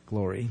great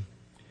glory.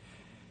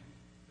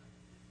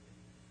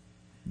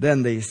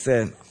 Then they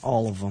said,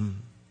 all of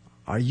them,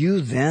 are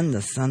you then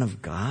the Son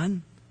of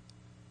God?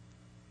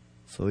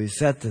 So he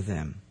said to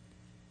them,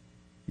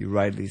 you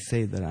rightly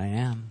say that I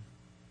am.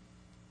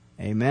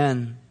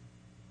 Amen.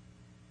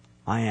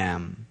 I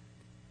am.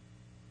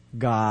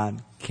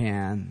 God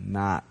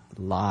cannot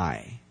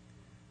lie.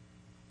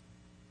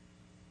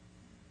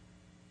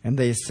 And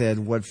they said,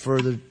 what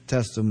further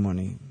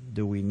testimony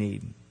do we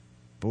need?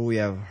 But we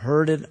have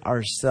heard it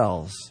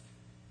ourselves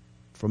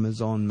from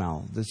his own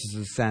mouth. This is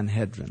the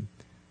Sanhedrin,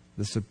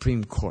 the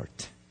Supreme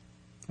Court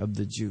of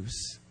the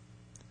Jews.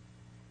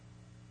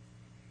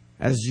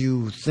 As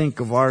you think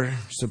of our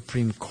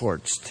Supreme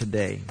Courts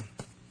today,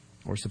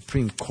 or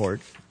Supreme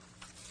Court,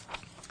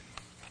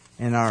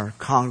 and our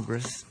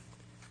Congress,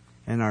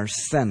 and our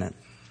Senate,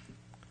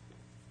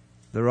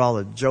 they're all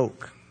a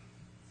joke,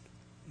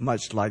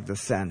 much like the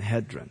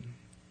Sanhedrin.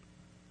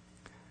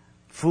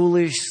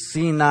 Foolish,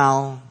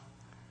 senile,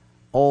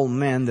 old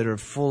men that are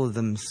full of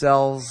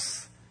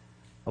themselves,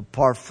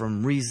 apart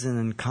from reason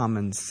and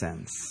common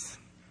sense.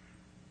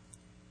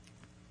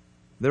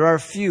 There are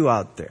few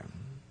out there,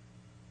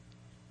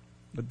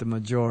 but the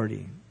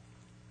majority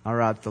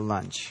are out to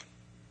lunch.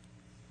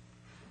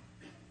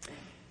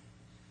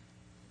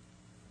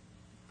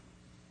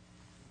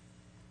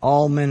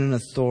 All men in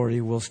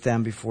authority will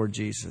stand before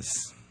Jesus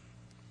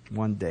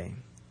one day.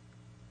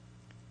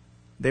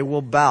 They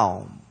will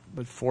bow,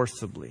 but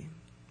forcibly,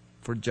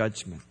 for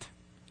judgment.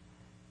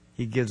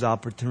 He gives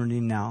opportunity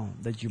now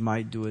that you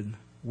might do it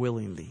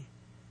willingly.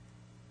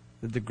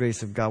 That the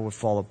grace of God would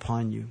fall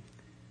upon you.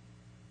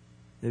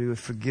 That He would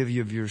forgive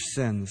you of your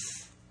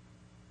sins.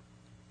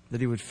 That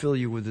He would fill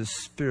you with His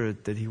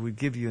Spirit. That He would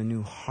give you a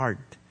new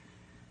heart.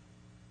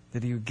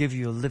 That He would give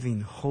you a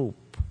living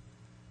hope.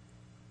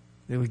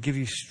 That He would give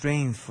you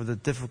strength for the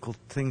difficult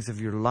things of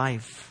your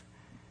life.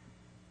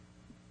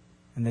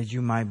 And that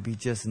you might be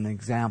just an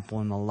example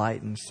and a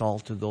light and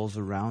salt to those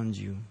around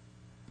you.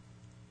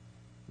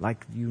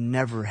 Like you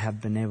never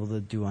have been able to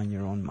do on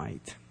your own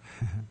might.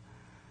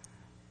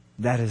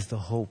 That is the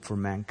hope for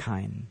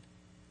mankind.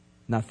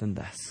 Nothing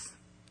less.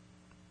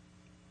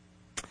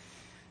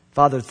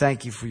 Father,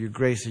 thank you for your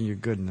grace and your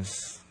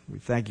goodness. We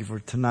thank you for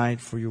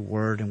tonight, for your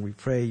word, and we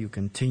pray you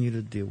continue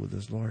to deal with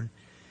us, Lord.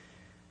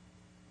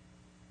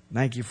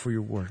 Thank you for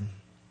your word.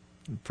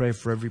 We pray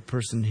for every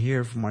person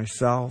here, for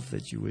myself,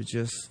 that you would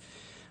just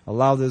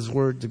allow this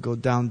word to go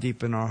down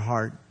deep in our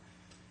heart.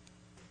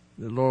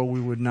 That, Lord,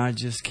 we would not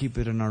just keep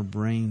it in our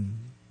brain.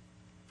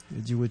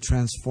 That you would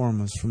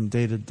transform us from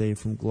day to day,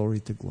 from glory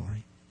to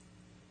glory.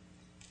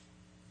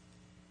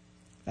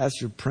 As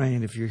you're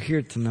praying, if you're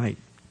here tonight,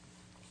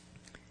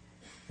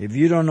 if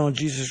you don't know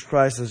Jesus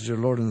Christ as your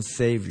Lord and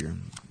Savior,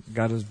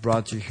 God has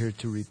brought you here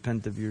to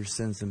repent of your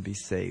sins and be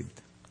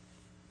saved.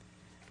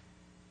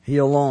 He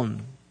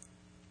alone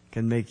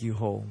can make you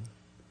whole.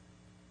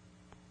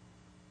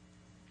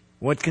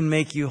 What can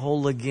make you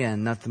whole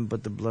again? Nothing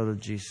but the blood of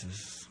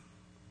Jesus.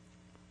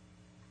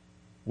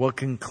 What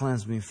can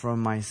cleanse me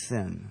from my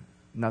sin?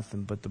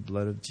 Nothing but the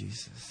blood of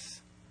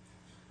Jesus.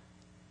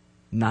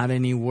 Not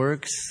any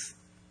works,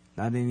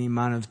 not any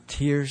amount of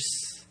tears,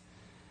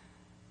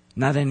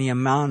 not any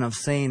amount of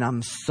saying,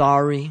 I'm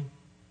sorry,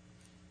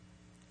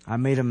 I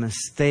made a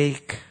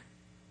mistake,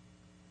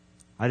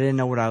 I didn't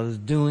know what I was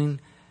doing.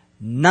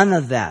 None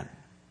of that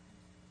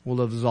will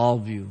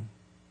absolve you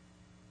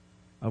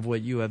of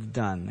what you have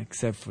done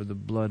except for the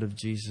blood of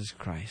Jesus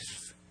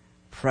Christ.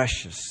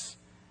 Precious,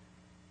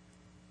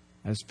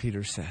 as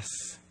Peter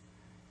says.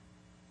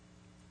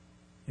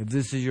 If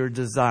this is your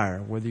desire,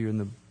 whether you're in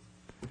the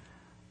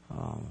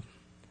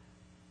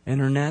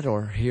internet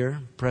or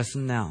here,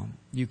 present now,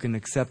 you can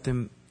accept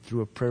Him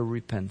through a prayer of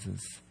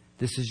repentance.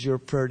 This is your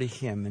prayer to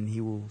Him, and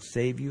He will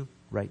save you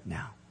right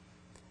now.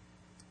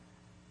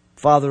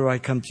 Father, I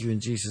come to you in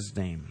Jesus'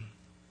 name.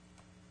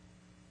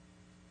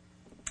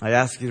 I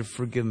ask you to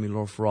forgive me,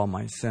 Lord, for all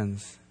my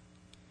sins.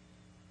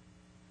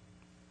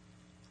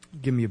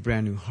 Give me a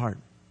brand new heart.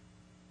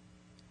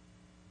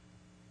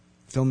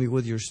 Fill me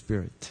with your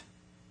Spirit.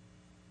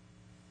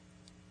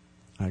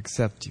 I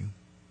accept you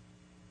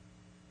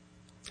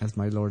as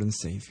my Lord and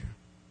Savior.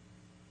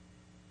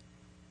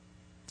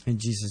 In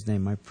Jesus'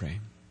 name I pray.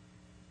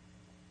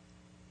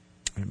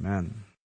 Amen.